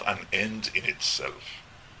is not an end in itself.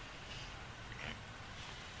 Right?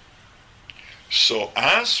 So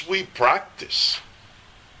as we practice,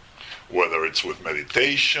 whether it's with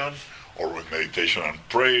meditation or with meditation and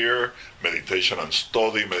prayer, meditation and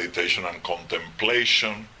study, meditation and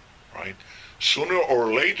contemplation, right? Sooner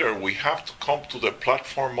or later, we have to come to the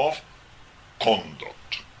platform of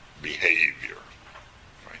conduct, behavior,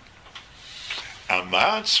 right? And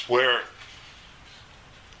that's where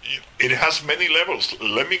it has many levels.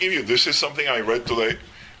 Let me give you, this is something I read today.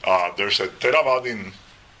 There's a Theravada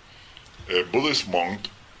Buddhist monk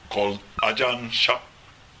called Ajahn Chah.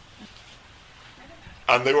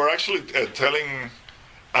 And they were actually telling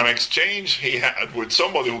an exchange he had with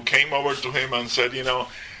somebody who came over to him and said,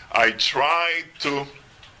 I tried to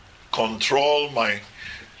control my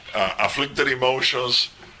afflicted emotions,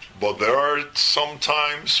 but there are some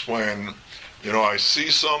times when, I see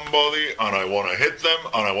somebody and I want to hit them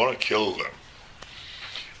and I want to kill them.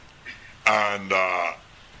 And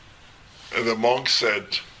the monk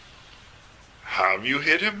said, "Have you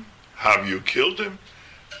hit him? Have you killed him?"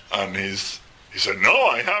 And he said, "No,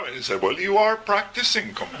 I haven't." He said, "Well, you are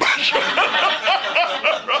practicing compassion."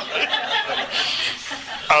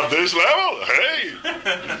 At this level, hey,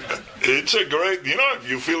 it's a great, if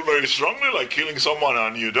you feel very strongly like killing someone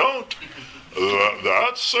and you don't,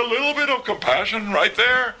 that's a little bit of compassion right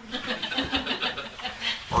there.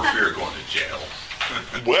 Or fear of going to jail.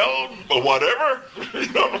 Well, whatever,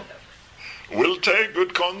 we'll take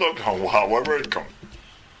good conduct however it comes.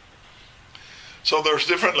 So there's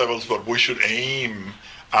different levels, but we should aim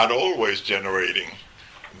at always generating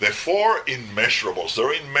the four immeasurables.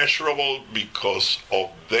 They're immeasurable because of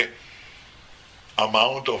the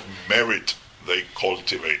amount of merit they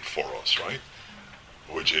cultivate for us, right?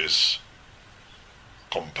 Which is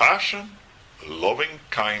compassion, loving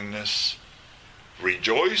kindness,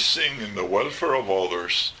 rejoicing in the welfare of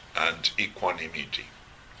others, and equanimity.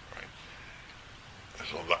 Right?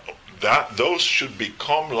 So those should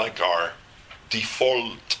become like our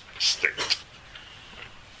default state.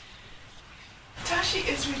 Tashi,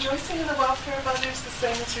 is rejoicing in the welfare of others the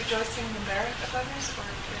same as rejoicing in the merit of others, or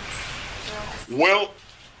is there Well,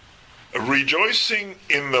 rejoicing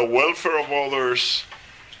in the welfare of others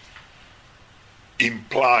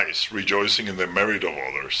implies rejoicing in the merit of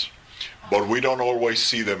others, but we don't always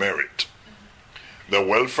see the merit. The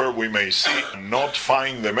welfare we may see and not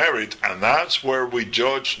find the merit, and that's where we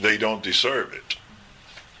judge they don't deserve it.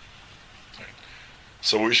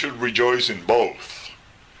 So we should rejoice in both.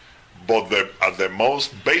 But at the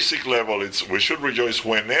most basic level, we should rejoice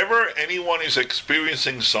whenever anyone is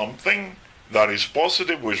experiencing something that is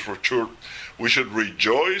positive. We should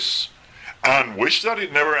rejoice and wish that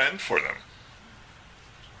it never ends for them.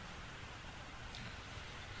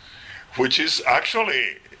 Which is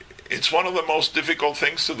actually, it's one of the most difficult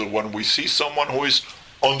things to do when we see someone who is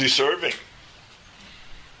undeserving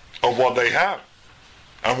of what they have.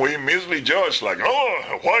 And we immediately judge like,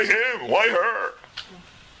 "Oh, why him? Why her?"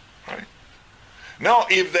 Right? Now,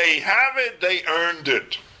 if they have it, they earned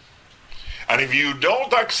it. And if you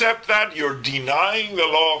don't accept that, you're denying the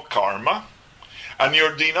law of karma, and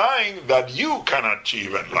you're denying that you can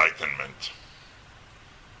achieve enlightenment.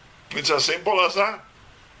 It's as simple as that.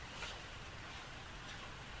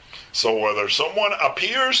 So whether someone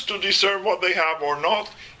appears to deserve what they have or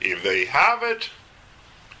not, if they have it,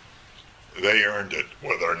 they earned it.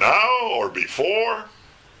 Whether now or before,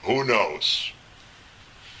 who knows?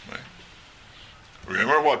 Right?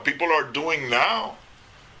 Remember, what people are doing now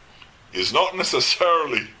is not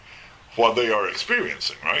necessarily what they are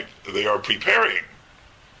experiencing, right? They are preparing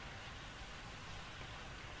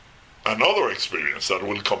another experience that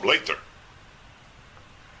will come later.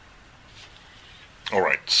 All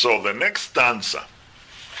right, so the next stanza,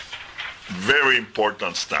 very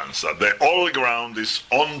important stanza. The all ground is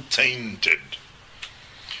untainted,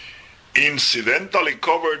 incidentally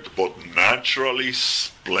covered, but naturally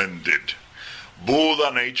splendid.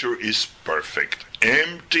 Buddha nature is perfect,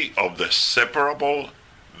 empty of the separable,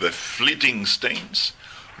 the fleeting stains,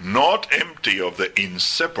 not empty of the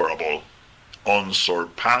inseparable,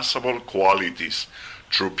 unsurpassable qualities,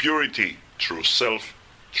 true purity, true self,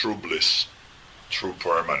 true bliss, true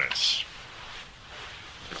permanence.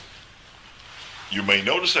 You may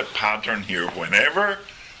notice a pattern here whenever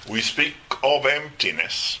we speak of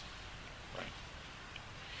emptiness.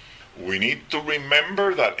 We need to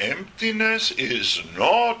remember that emptiness is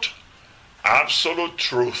not absolute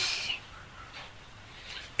truth.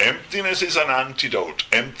 Emptiness is an antidote.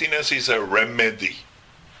 Emptiness is a remedy.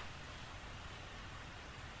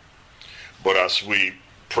 But as we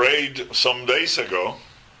prayed some days ago,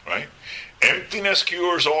 right? Emptiness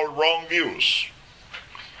cures all wrong views.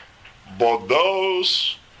 But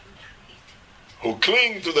those who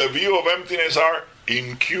cling to the view of emptiness are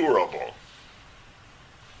incurable.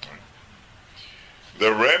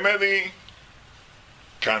 The remedy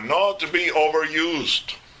cannot be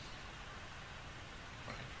overused.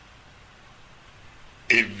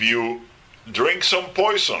 If you drink some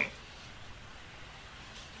poison,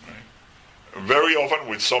 very often,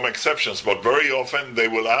 with some exceptions, but very often they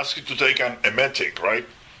will ask you to take an emetic, right?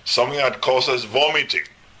 Something that causes vomiting.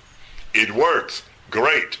 It works.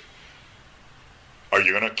 Great. Are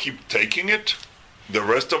you going to keep taking it the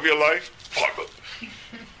rest of your life?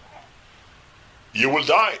 You will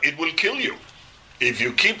die. It will kill you. If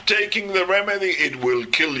you keep taking the remedy, it will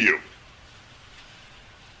kill you.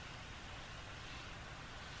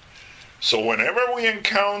 So whenever we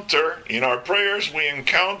encounter, in our prayers, we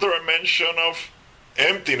encounter a mention of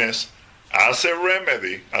emptiness as a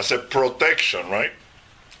remedy, as a protection, right?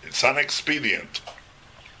 It's an expedient.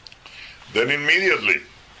 Then immediately,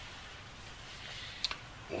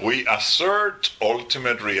 we assert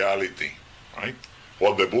ultimate reality, right?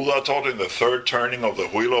 What the Buddha taught in the third turning of the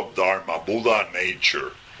wheel of Dharma, Buddha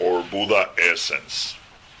nature, or Buddha essence.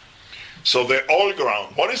 So the all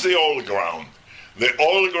ground, what is the all ground? The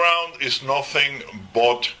all ground is nothing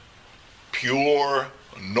but pure,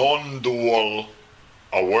 non-dual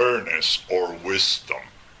awareness or wisdom.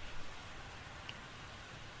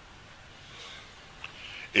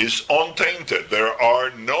 It's untainted. There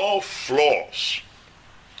are no flaws.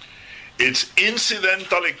 It's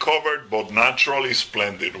incidentally covered but naturally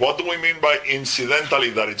splendid. What do we mean by incidentally?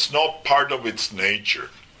 That it's not part of its nature.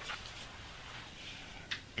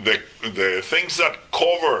 The things that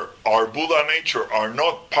cover our Buddha nature are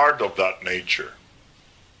not part of that nature.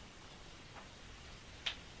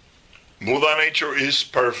 Buddha nature is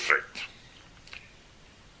perfect.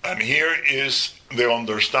 And here is the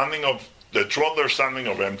true understanding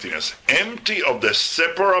of emptiness. Empty of the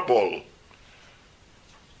separable,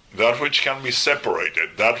 that which can be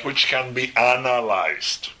separated, that which can be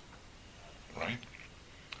analyzed. Right?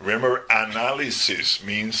 Remember, analysis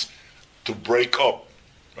means to break up.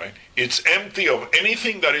 Right? It's empty of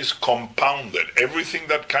anything that is compounded, everything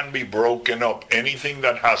that can be broken up, anything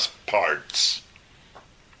that has parts.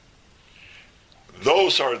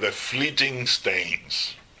 Those are the fleeting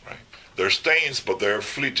stains. Right? They're stains, but they're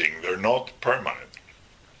fleeting. They're not permanent.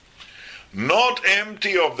 Not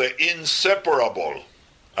empty of the inseparable.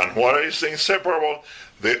 And what is the inseparable?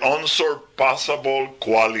 The unsurpassable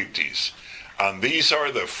qualities. And these are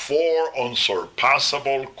the four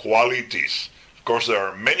unsurpassable qualities. Of course, there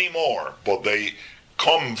are many more, but they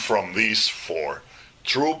come from these four.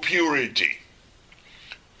 True purity,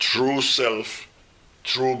 true self,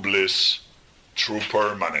 true bliss, true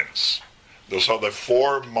permanence. Those are the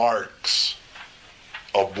four marks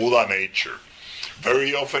of Buddha nature.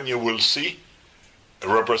 Very often you will see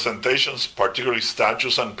representations, particularly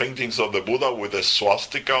statues and paintings of the Buddha with a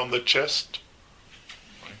swastika on the chest.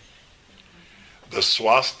 The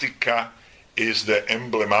swastika is the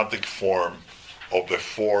emblematic form of the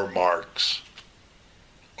four marks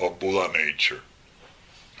of Buddha nature.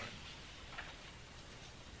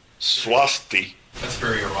 Swasti. That's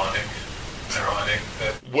very ironic.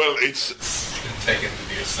 That well, it's been taken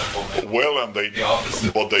to be a symbol. Well, and the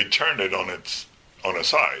opposite. But they turned it on its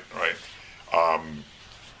side, right?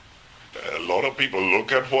 A lot of people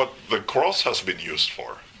look at what the cross has been used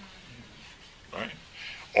for, right?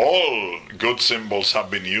 All good symbols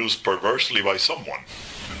have been used perversely by someone.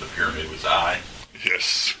 And the pyramid was I.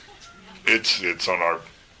 Yes, it's on our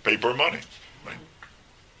paper money, right?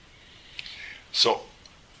 So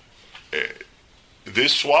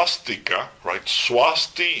this swastika, right?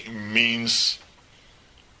 Swasti means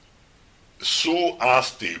su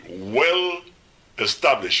asti, well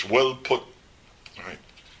established, well put, right?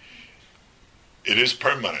 It is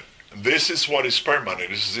permanent. This is what is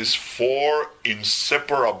permanent. This is these four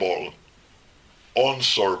inseparable,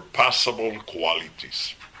 unsurpassable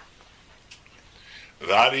qualities.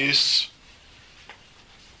 That is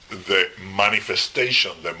the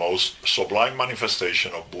manifestation, the most sublime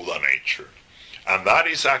manifestation of Buddha nature. And that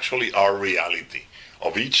is actually our reality,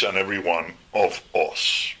 of each and every one of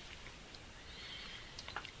us.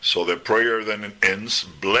 So the prayer then ends,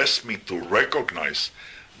 bless me to recognize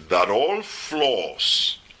that all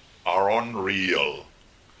flaws are unreal,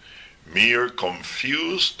 mere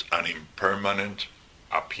confused and impermanent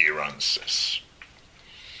appearances.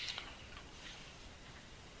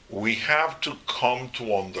 We have to come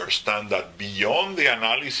to understand that beyond the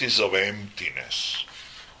analysis of emptiness,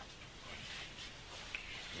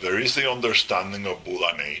 there is the understanding of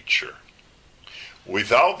Buddha nature.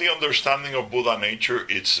 Without the understanding of Buddha nature,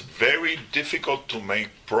 it's very difficult to make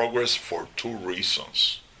progress for two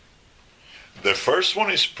reasons. The first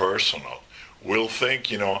one is personal. We'll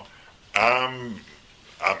think, I'm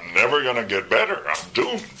never going to get better. I'm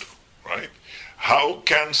doomed, right? How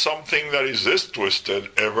can something that is this twisted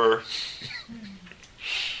ever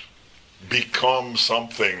become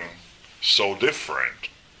something so different?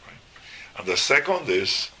 Right? And the second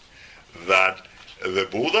is that the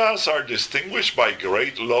Buddhas are distinguished by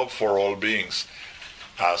great love for all beings.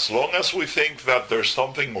 As long as we think that there's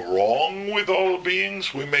something wrong with all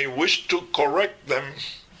beings, we may wish to correct them,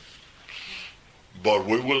 but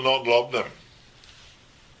we will not love them.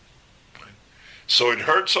 So it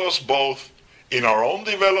hurts us both in our own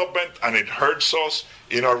development, and it hurts us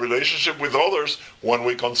in our relationship with others when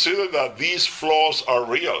we consider that these flaws are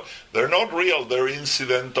real. They're not real, they're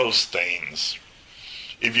incidental stains.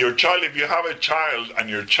 If you have a child and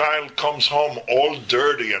your child comes home all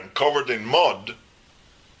dirty and covered in mud,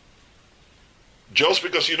 just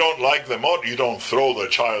because you don't like the mud, you don't throw the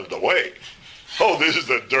child away. Oh, this is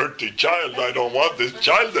a dirty child. I don't want this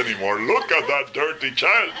child anymore. Look at that dirty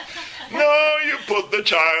child. No, you put the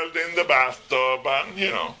child in the bathtub and,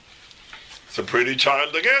 it's a pretty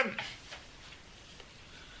child again.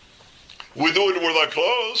 We do it with our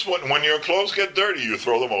clothes. When your clothes get dirty, you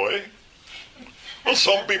throw them away. Well,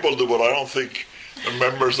 some people do, but I don't think the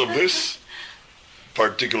members of this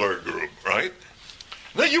particular group, right?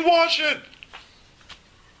 Then you wash it.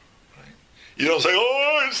 You don't say,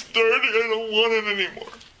 oh, it's dirty, I don't want it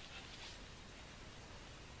anymore.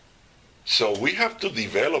 So we have to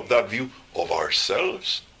develop that view of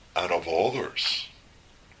ourselves and of others.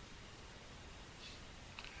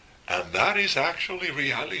 And that is actually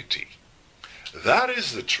reality. That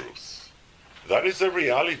is the truth. That is the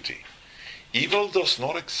reality. Evil does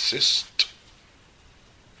not exist.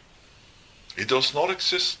 It does not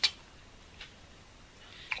exist.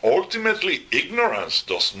 Ultimately, ignorance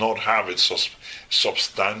does not have its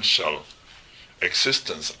substantial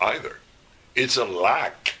existence either. It's a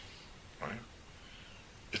lack. Right?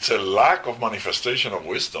 It's a lack of manifestation of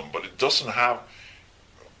wisdom, but it doesn't have...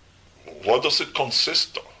 What does it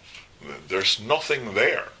consist of? There's nothing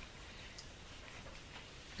there.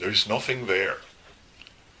 There is nothing there.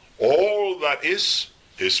 All that is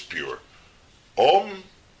pure. Om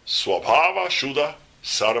Swabhava Shuddha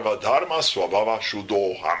Sarva Dharma Swabhava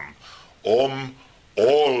Shuddhoham. Om,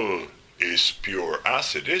 all is pure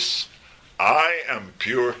as it is. I am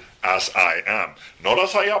pure as I am. Not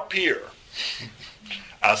as I appear.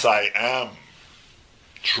 As I am.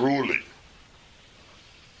 Truly.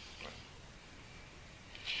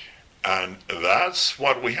 And that's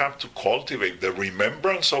what we have to cultivate, the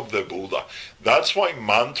remembrance of the Buddha. That's why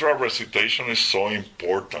mantra recitation is so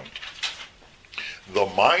important. The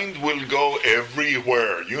mind will go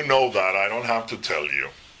everywhere. You know that. I don't have to tell you.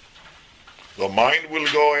 The mind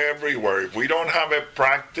will go everywhere. If we don't have a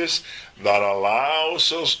practice that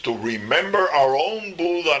allows us to remember our own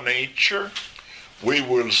Buddha nature, we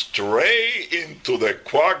will stray into the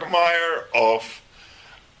quagmire of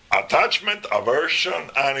attachment,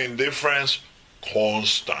 aversion, and indifference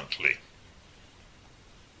constantly.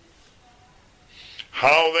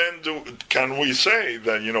 How then can we say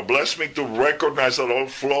that, bless me to recognize that all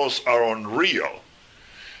flaws are unreal?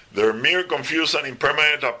 They're mere confused and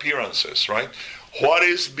impermanent appearances, right? What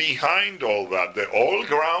is behind all that? The all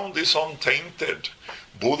ground is untainted.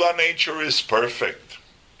 Buddha nature is perfect.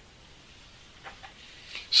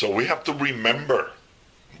 So we have to remember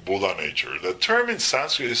Buddha nature. The term in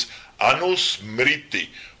Sanskrit is anusmriti,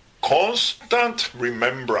 constant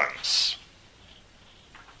remembrance.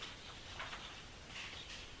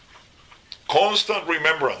 Constant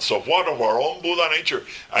remembrance of what? Of our own Buddha nature.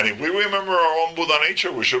 And if we remember our own Buddha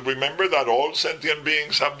nature, we should remember that all sentient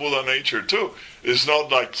beings have Buddha nature too. It's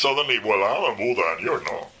not like suddenly, well, I'm a Buddha and you're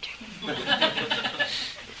not.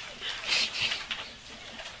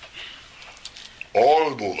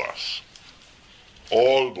 All Buddhas.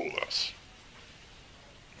 All Buddhas.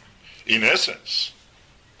 In essence.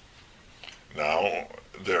 Now,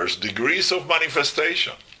 there's degrees of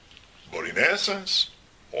manifestation. But in essence,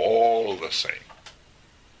 all the same.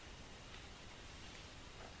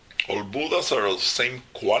 All Buddhas are of the same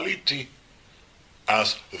quality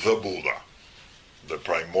as the Buddha, the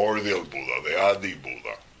primordial Buddha, the Adi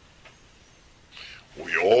Buddha.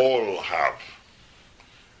 We all have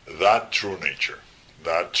that true nature,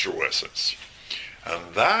 that true essence.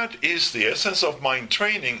 And that is the essence of mind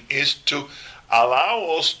training, is to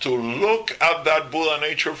allow us to look at that Buddha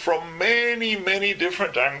nature from many, many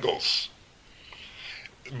different angles.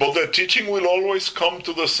 But the teaching will always come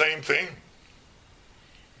to the same thing.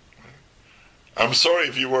 I'm sorry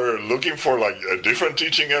if you were looking for like a different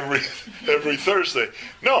teaching every Thursday.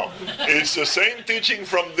 No, it's the same teaching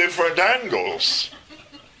from different angles.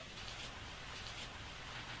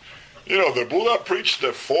 The Buddha preached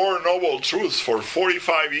the Four Noble Truths for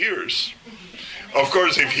 45 years. Of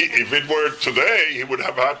course, if it were today, he would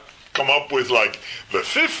have had come up with like the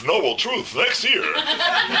fifth noble truth next year.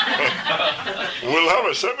 We'll have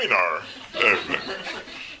a seminar,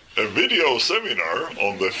 a video seminar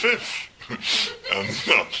on the fifth. And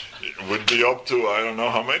it would be up to, I don't know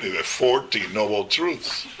how many, the 40 noble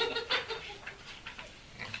truths.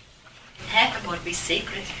 Half of them would be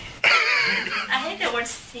secret. I hate that word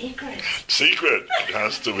secret. Secret. It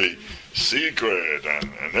has to be secret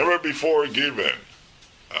and never before given.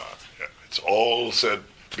 It's all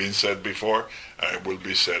been said before, and it will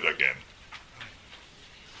be said again.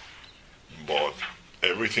 But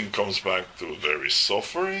everything comes back to there is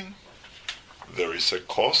suffering, there is a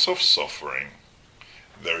cause of suffering,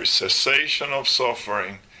 there is cessation of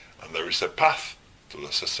suffering, and there is a path to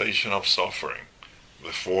the cessation of suffering,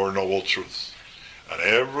 the Four Noble Truths. And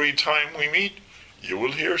every time we meet, you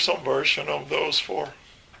will hear some version of those four.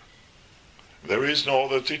 There is no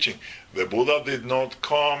other teaching. The Buddha did not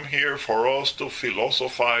come here for us to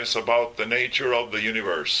philosophize about the nature of the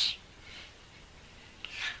universe.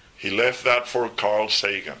 He left that for Carl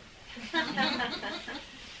Sagan.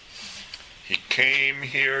 He came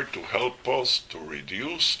here to help us to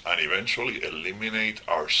reduce and eventually eliminate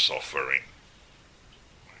our suffering.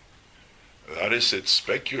 That is its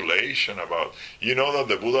speculation about. You know that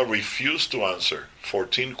the Buddha refused to answer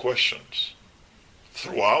 14 questions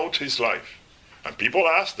throughout his life. And people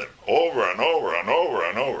asked him over and over and over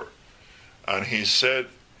and over. And he said,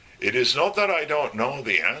 it is not that I don't know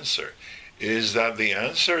the answer. It is that the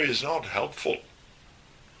answer is not helpful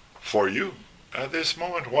for you at this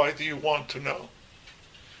moment. Why do you want to know?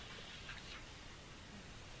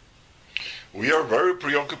 We are very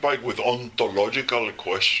preoccupied with ontological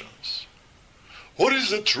questions. What is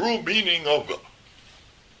the true meaning of God?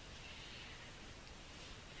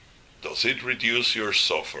 Does it reduce your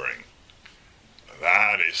suffering?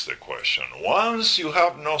 That is the question. Once you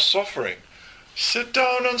have no suffering, sit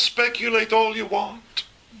down and speculate all you want.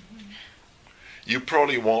 You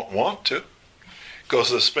probably won't want to,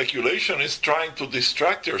 because the speculation is trying to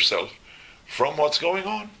distract yourself from what's going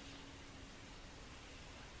on.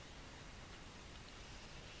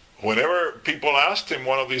 Whenever people asked him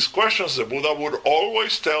one of these questions, the Buddha would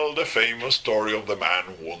always tell the famous story of the man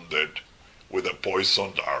wounded with a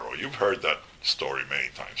poisoned arrow. You've heard that story many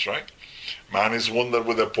times, right? Man is wounded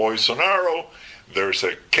with a poisoned arrow. There's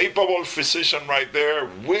a capable physician right there,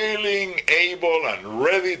 willing, able, and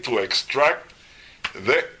ready to extract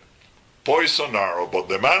the poisoned arrow. But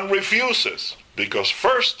the man refuses, because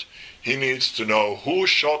first he needs to know who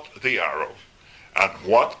shot the arrow, and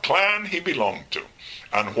what clan he belonged to,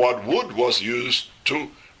 and what wood was used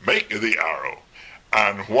to make the arrow,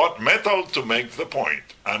 and what metal to make the point,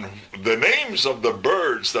 and the names of the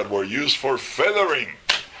birds that were used for feathering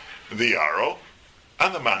the arrow,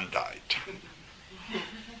 and the man died.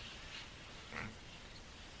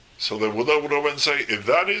 So the Buddha would often say, if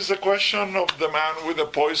that is the question of the man with the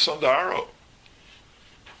poisoned arrow,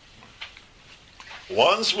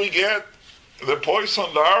 once we get the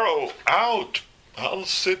poisoned arrow out, I'll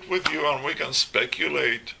sit with you and we can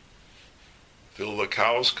speculate till the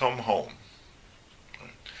cows come home.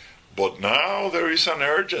 But now there is an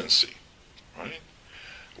urgency, right?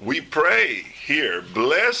 We pray here,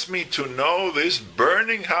 bless me to know this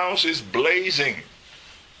burning house is blazing.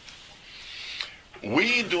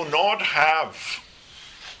 We do not have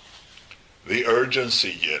the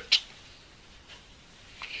urgency yet.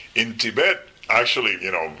 In Tibet, actually,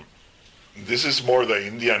 this is more the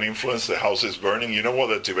Indian influence, the house is burning. You know what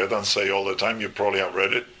the Tibetans say all the time? You probably have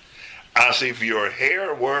read it. As if your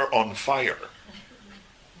hair were on fire.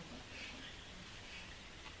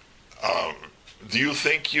 Do you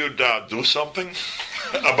think you'd do something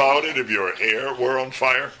about it if your hair were on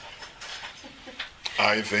fire?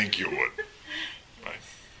 I think you would. Right?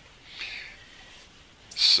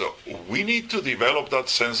 So we need to develop that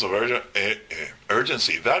sense of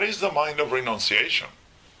urgency. That is the mind of renunciation.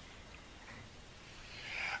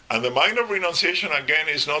 And the mind of renunciation, again,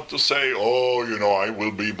 is not to say, I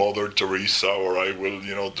will be Mother Teresa, or I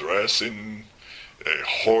will, dress in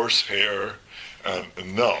horse hair.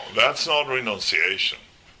 No, that's not renunciation.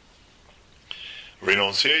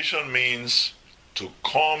 Renunciation means to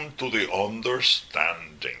come to the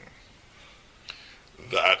understanding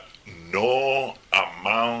that no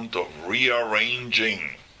amount of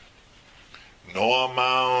rearranging, no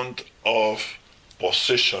amount of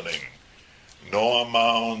positioning, no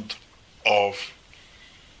amount of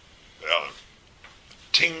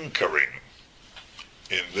tinkering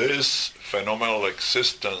in this phenomenal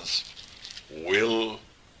existence will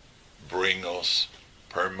bring us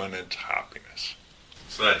permanent happiness.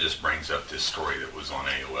 So that just brings up this story that was on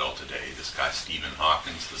AOL today. This guy, Stephen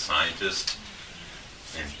Hawkins, the scientist,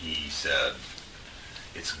 and he said,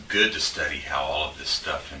 it's good to study how all of this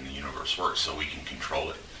stuff in the universe works so we can control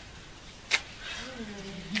it.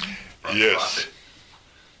 Yes.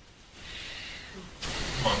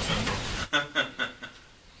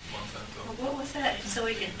 What was that? So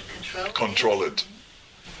we can control it.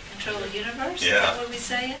 control the universe? Yeah. Is that what we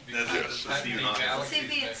say? That's Stephen Hawking. Is he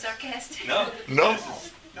being sarcastic? No, No,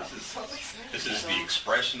 this is the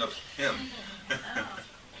expression of him.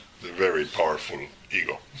 the very powerful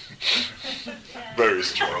ego. Very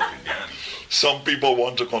strong. Broken down. Some people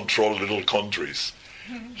want to control little countries.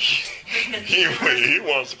 He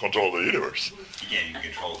wants to control the universe. He can't even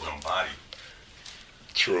control his own body.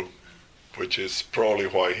 True. Which is probably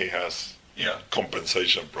why he has Yeah.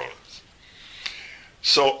 compensation problems.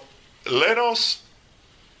 So let us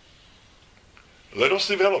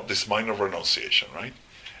develop this mind of renunciation, right?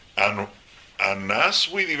 And as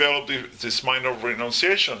we develop this mind of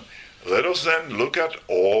renunciation, let us then look at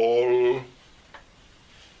all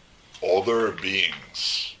other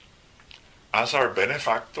beings as our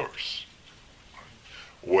benefactors,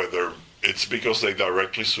 whether it's because they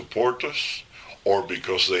directly support us, or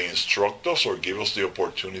because they instruct us or give us the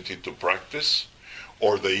opportunity to practice,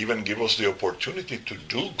 or they even give us the opportunity to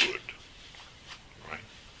do good. Right?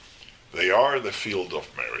 They are the field of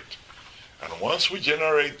merit. And once we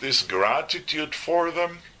generate this gratitude for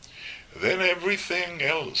them, then everything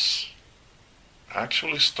else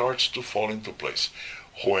actually starts to fall into place.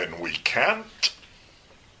 When we can't,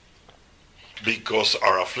 because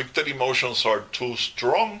our afflicted emotions are too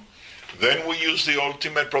strong, then we use the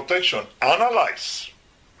ultimate protection. Analyze.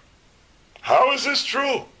 How is this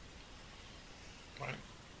true? Right?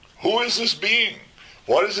 Who is this being?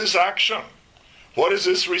 What is this action? What is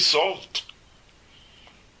this result?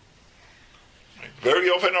 Right? Very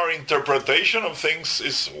often our interpretation of things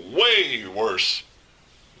is way worse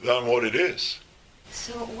than what it is.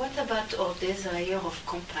 So what about our desire of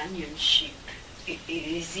companionship?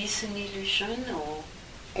 Is this an illusion, or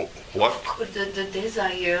What? the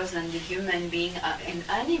desires and the human being and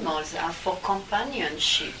animals are for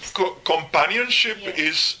companionship? Companionship Yes.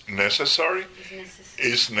 is necessary.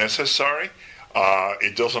 Is necessary.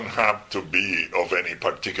 It doesn't have to be of any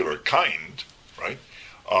particular kind, right?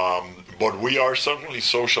 But we are certainly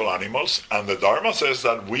social animals, and the Dharma says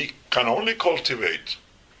that we can only cultivate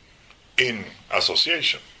in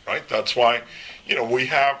association, right? That's why,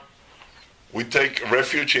 we take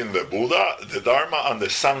refuge in the Buddha, the Dharma, and the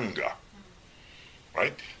Sangha,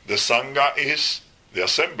 right? The Sangha is the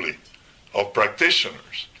assembly of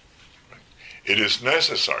practitioners. Right? It is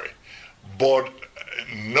necessary. But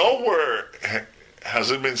nowhere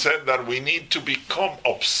has it been said that we need to become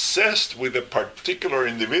obsessed with a particular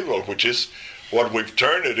individual, which is what we've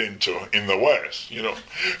turned it into in the West.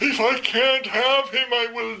 If I can't have him, I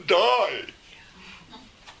will die.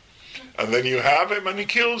 And then you have him and he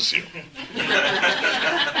kills you.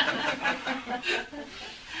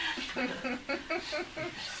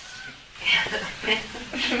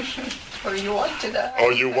 Or you want to die.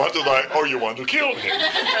 Or you want to die, or you want to kill him.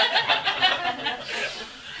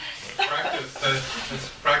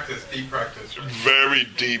 Deep practice, right? Very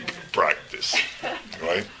deep practice,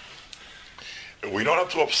 right? We don't have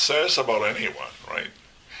to obsess about anyone, right?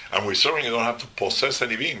 And we certainly don't have to possess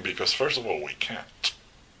any being, because first of all, we can't.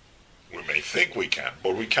 We may think we can,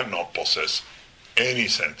 but we cannot possess any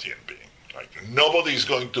sentient being. Like, nobody is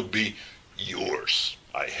going to be yours.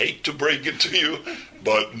 I hate to break it to you,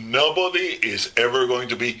 but nobody is ever going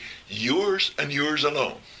to be yours and yours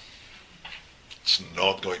alone. It's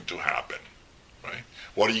not going to happen, right?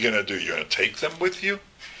 What are you going to do? You're going to take them with you?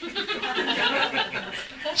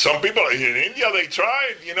 Some people in India, they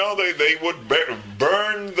tried, they would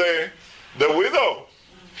burn the widow,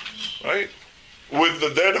 right? With the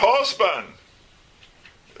dead husband.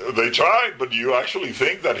 They tried, but you actually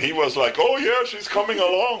think that he was like, oh yeah, she's coming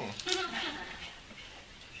along.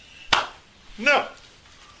 No.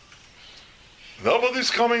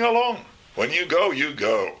 Nobody's coming along. When you go, you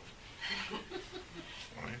go.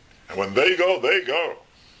 Right? And when they go, they go.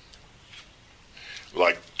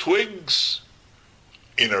 Like twigs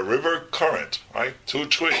in a river current, right? Two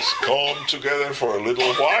twigs come together for a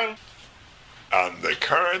little while, and the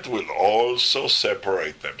current will also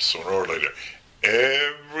separate them sooner or later.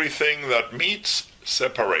 Everything that meets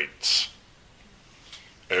separates.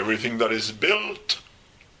 Everything that is built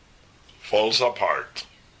falls apart.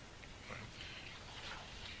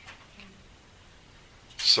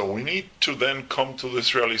 So we need to then come to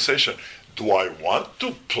this realization. Do I want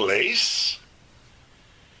to place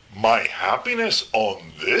my happiness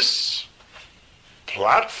on this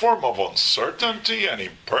platform of uncertainty and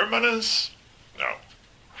impermanence? No.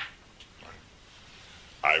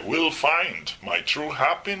 I will find my true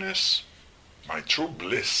happiness, my true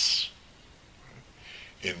bliss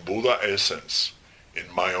in Buddha essence,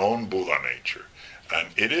 in my own Buddha nature. And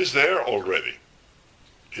it is there already.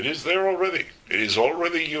 It is there already. It is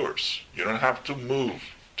already yours. You don't have to move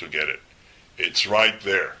to get it. It's right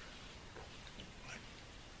there.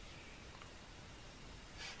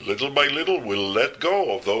 little by little, we'll let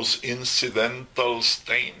go of those incidental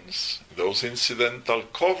stains, those incidental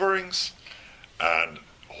coverings, and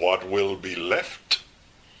what will be left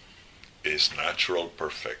is natural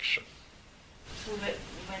perfection. So when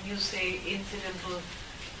you say incidental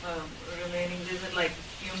remaining, is it like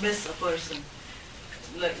you miss a person?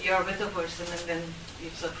 Like you're with a person and then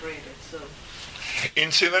you've separated, so...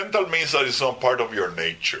 Incidental means that it's not part of your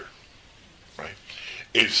nature, right?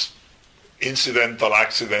 It's incidental,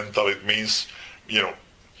 accidental. It means,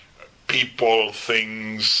 people,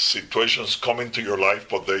 things, situations come into your life,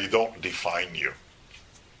 but they don't define you,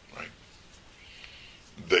 right?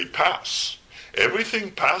 They pass.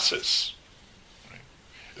 Everything passes. Right?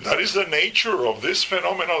 That is the nature of this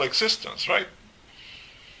phenomenal existence, right?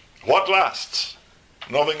 What lasts?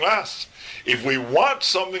 Nothing lasts. If we want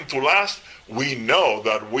something to last, we know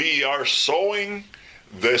that we are sowing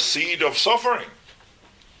the seed of suffering.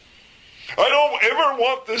 I don't ever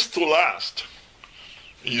want this to last.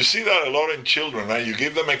 You see that a lot in children. Now you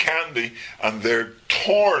give them a candy and they're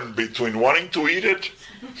torn between wanting to eat it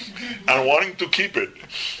and wanting to keep it,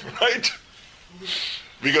 right?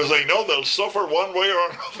 Because they know they'll suffer one way or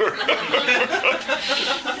another.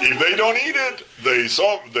 If they don't eat it, they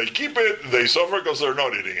keep it, they suffer because they're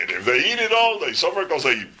not eating it. If they eat it all, they suffer because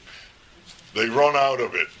they run out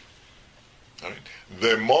of it. Right?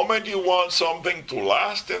 The moment you want something to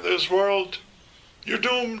last in this world, you're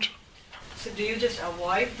doomed. So do you just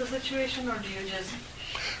avoid the situation, or do you just...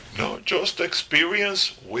 No, just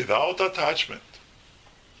experience without attachment.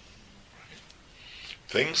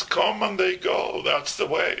 Things come and they go. That's the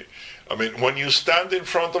way. I mean, when you stand in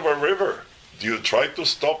front of a river, do you try to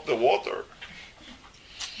stop the water?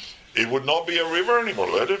 It would not be a river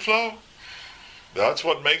anymore. Let it flow. That's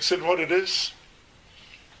what makes it what it is.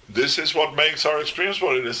 This is what makes our experience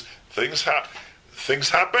what it is. Things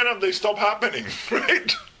happen and they stop happening,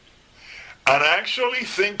 right? And actually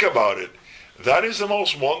think about it. That is the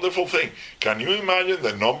most wonderful thing. Can you imagine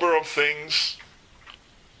the number of things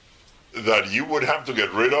that you would have to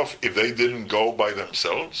get rid of if they didn't go by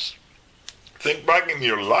themselves? Think back in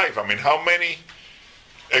your life. I mean, how many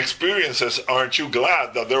experiences aren't you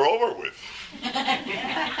glad that they're over with?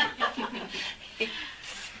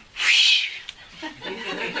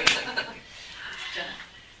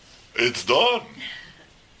 It's done.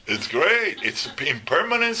 It's great.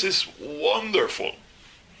 Impermanence is wonderful.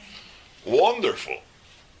 Wonderful.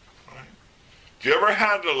 Right? Have you ever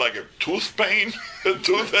had like a tooth pain, a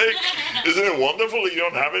toothache? Isn't it wonderful that you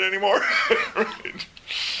don't have it anymore? Right?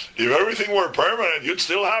 If everything were permanent, you'd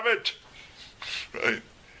still have it. Right?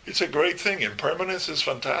 It's a great thing. Impermanence is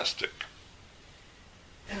fantastic.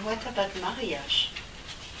 And what about marriage?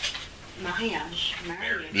 Marriage.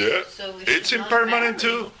 Yeah, So it's impermanent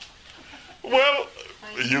too. Well,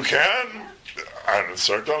 you can, and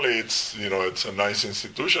certainly it's it's a nice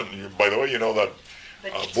institution. By the way, you know that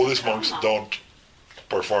Buddhist monks don't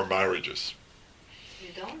perform marriages.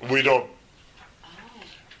 You don't? We don't. Oh.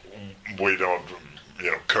 We don't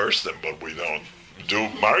curse them, but we don't do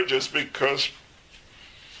marriages because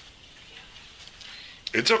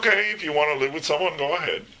it's okay if you want to live with someone, go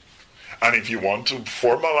ahead. And if you want to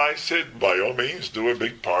formalize it, by all means, do a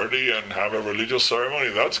big party and have a religious ceremony.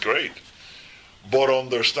 That's great. But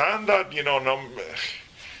understand that, Because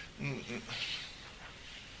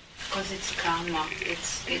it's karma.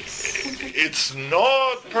 it's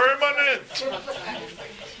not permanent.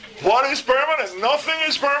 What is permanent? Nothing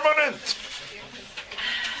is permanent.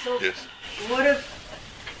 So Yes. what if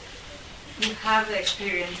you have the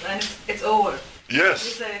experience and it's over? You Yes.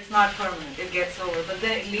 said it's not permanent, it gets over, but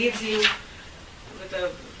then it leaves you with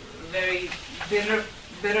a very bitter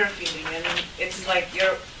feeling, and it's like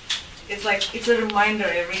it's a reminder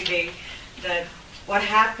every day that what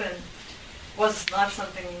happened was not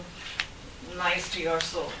something nice to your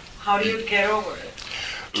soul. How do you get over it?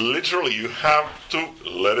 Literally, you have to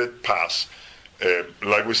let it pass.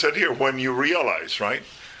 Like we said here, when you realize, right?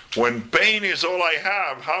 When pain is all I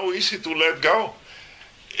have, how easy to let go.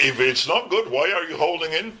 If it's not good, why are you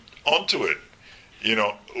holding onto it?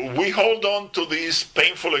 We hold on to these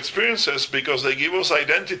painful experiences because they give us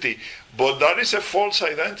identity, but that is a false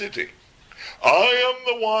identity. I am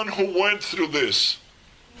the one who went through this.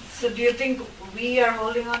 So do you think we are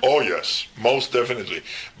holding on? Oh yes, most definitely.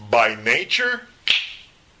 By nature,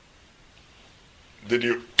 did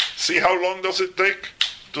you see how long does it take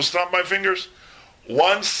to snap my fingers?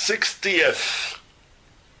 1/60th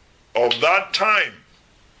of that time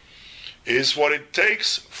is what it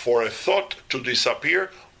takes for a thought to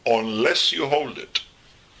disappear unless you hold it.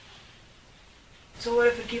 So what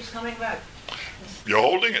if it keeps coming back? You're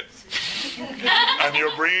holding it. And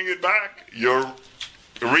you're bringing it back. You're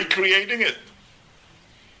recreating it.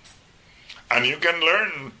 And you can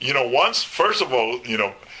learn, once, first of all,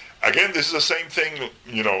 again, this is the same thing,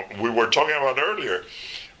 we were talking about earlier.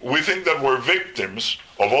 We think that we're victims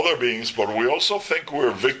of other beings, but we also think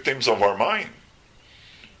we're victims of our mind.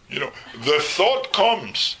 The thought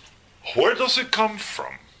comes. Where does it come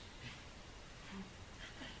from?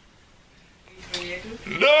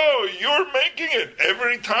 No, you're making it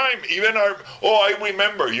every time. Even I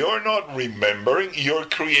remember. You're not remembering, you're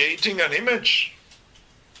creating an image.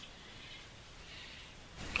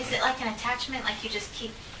 Is it like an attachment, like you just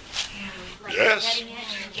keep Yes, getting it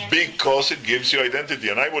and getting it? because it gives you identity.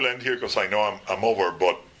 And I will end here because I know I'm over,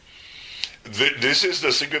 but this is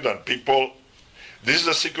the secret that this is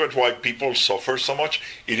the secret why people suffer so much.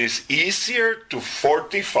 It is easier to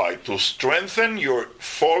fortify, to strengthen your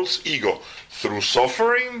false ego through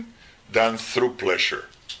suffering than through pleasure.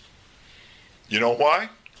 You know why?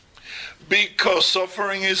 Because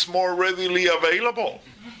suffering is more readily available.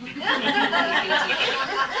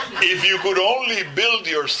 If you could only build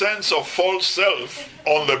your sense of false self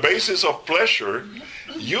on the basis of pleasure,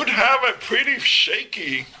 you'd have a pretty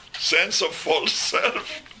shaky sense of false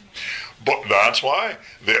self. But that's why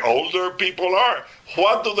the older people are.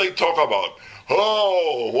 What do they talk about?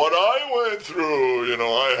 Oh, what I went through,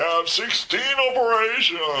 I have 16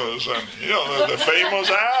 operations. And, the famous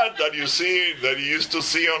ad that you used to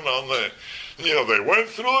see on the, they went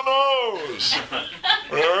through the nose.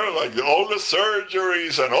 Like all the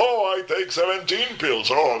surgeries and, I take 17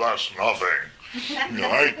 pills. Oh, that's nothing.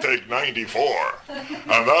 I take 94.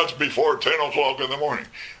 And that's before 10 o'clock in the morning.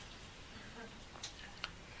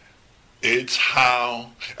 It's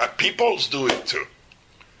how peoples do it too.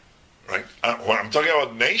 Right? When I'm talking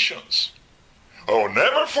about nations,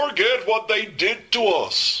 never forget what they did to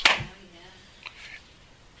us.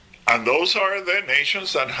 And those are the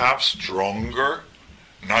nations that have stronger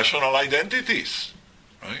national identities.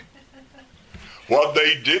 Right? What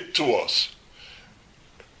they did to us.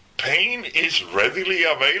 Pain is readily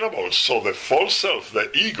available, so the false self,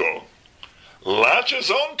 the ego,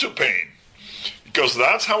 latches on to pain. Because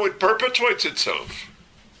that's how it perpetuates itself.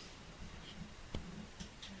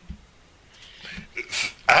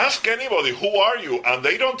 Ask anybody, who are you? And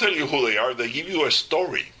they don't tell you who they are, they give you a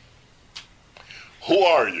story. Who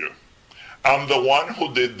are you? I'm the one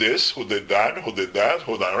who did this, who did that, who did that,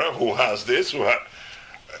 who has this,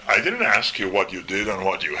 I didn't ask you what you did and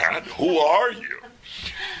what you had. Who are you?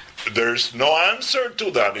 There's no answer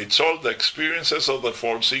to that. It's all the experiences of the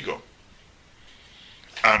false ego.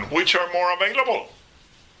 And which are more available?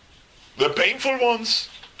 The painful ones.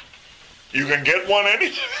 You can get one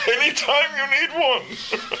anytime you need one.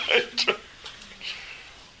 Right?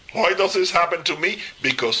 Why does this happen to me?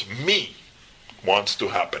 Because me wants to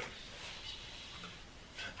happen.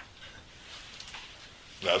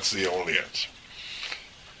 That's the only answer.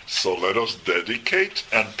 So let us dedicate,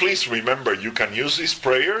 and please remember, you can use these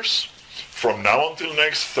prayers from now until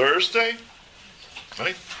next Thursday.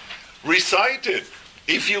 Right? Recite it,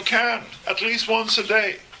 if you can, at least once a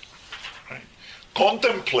day. Right?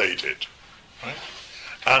 Contemplate it. Right?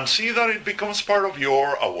 And see that it becomes part of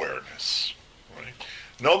your awareness. Right?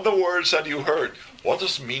 Not the words that you heard. What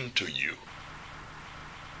does it mean to you?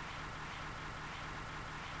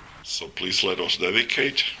 So please let us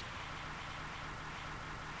dedicate.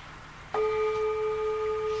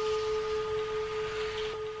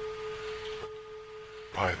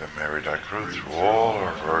 By the merit accrued through all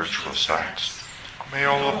our virtuous acts, may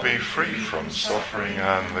all be free from suffering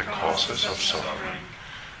and the causes of suffering.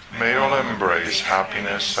 May all embrace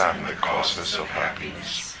happiness and the causes of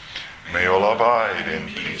happiness. May all abide in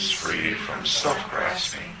peace free from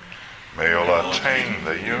self-grasping. May all attain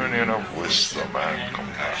the union of wisdom and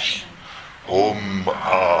compassion. Om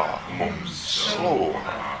Ahum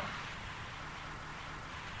Soha.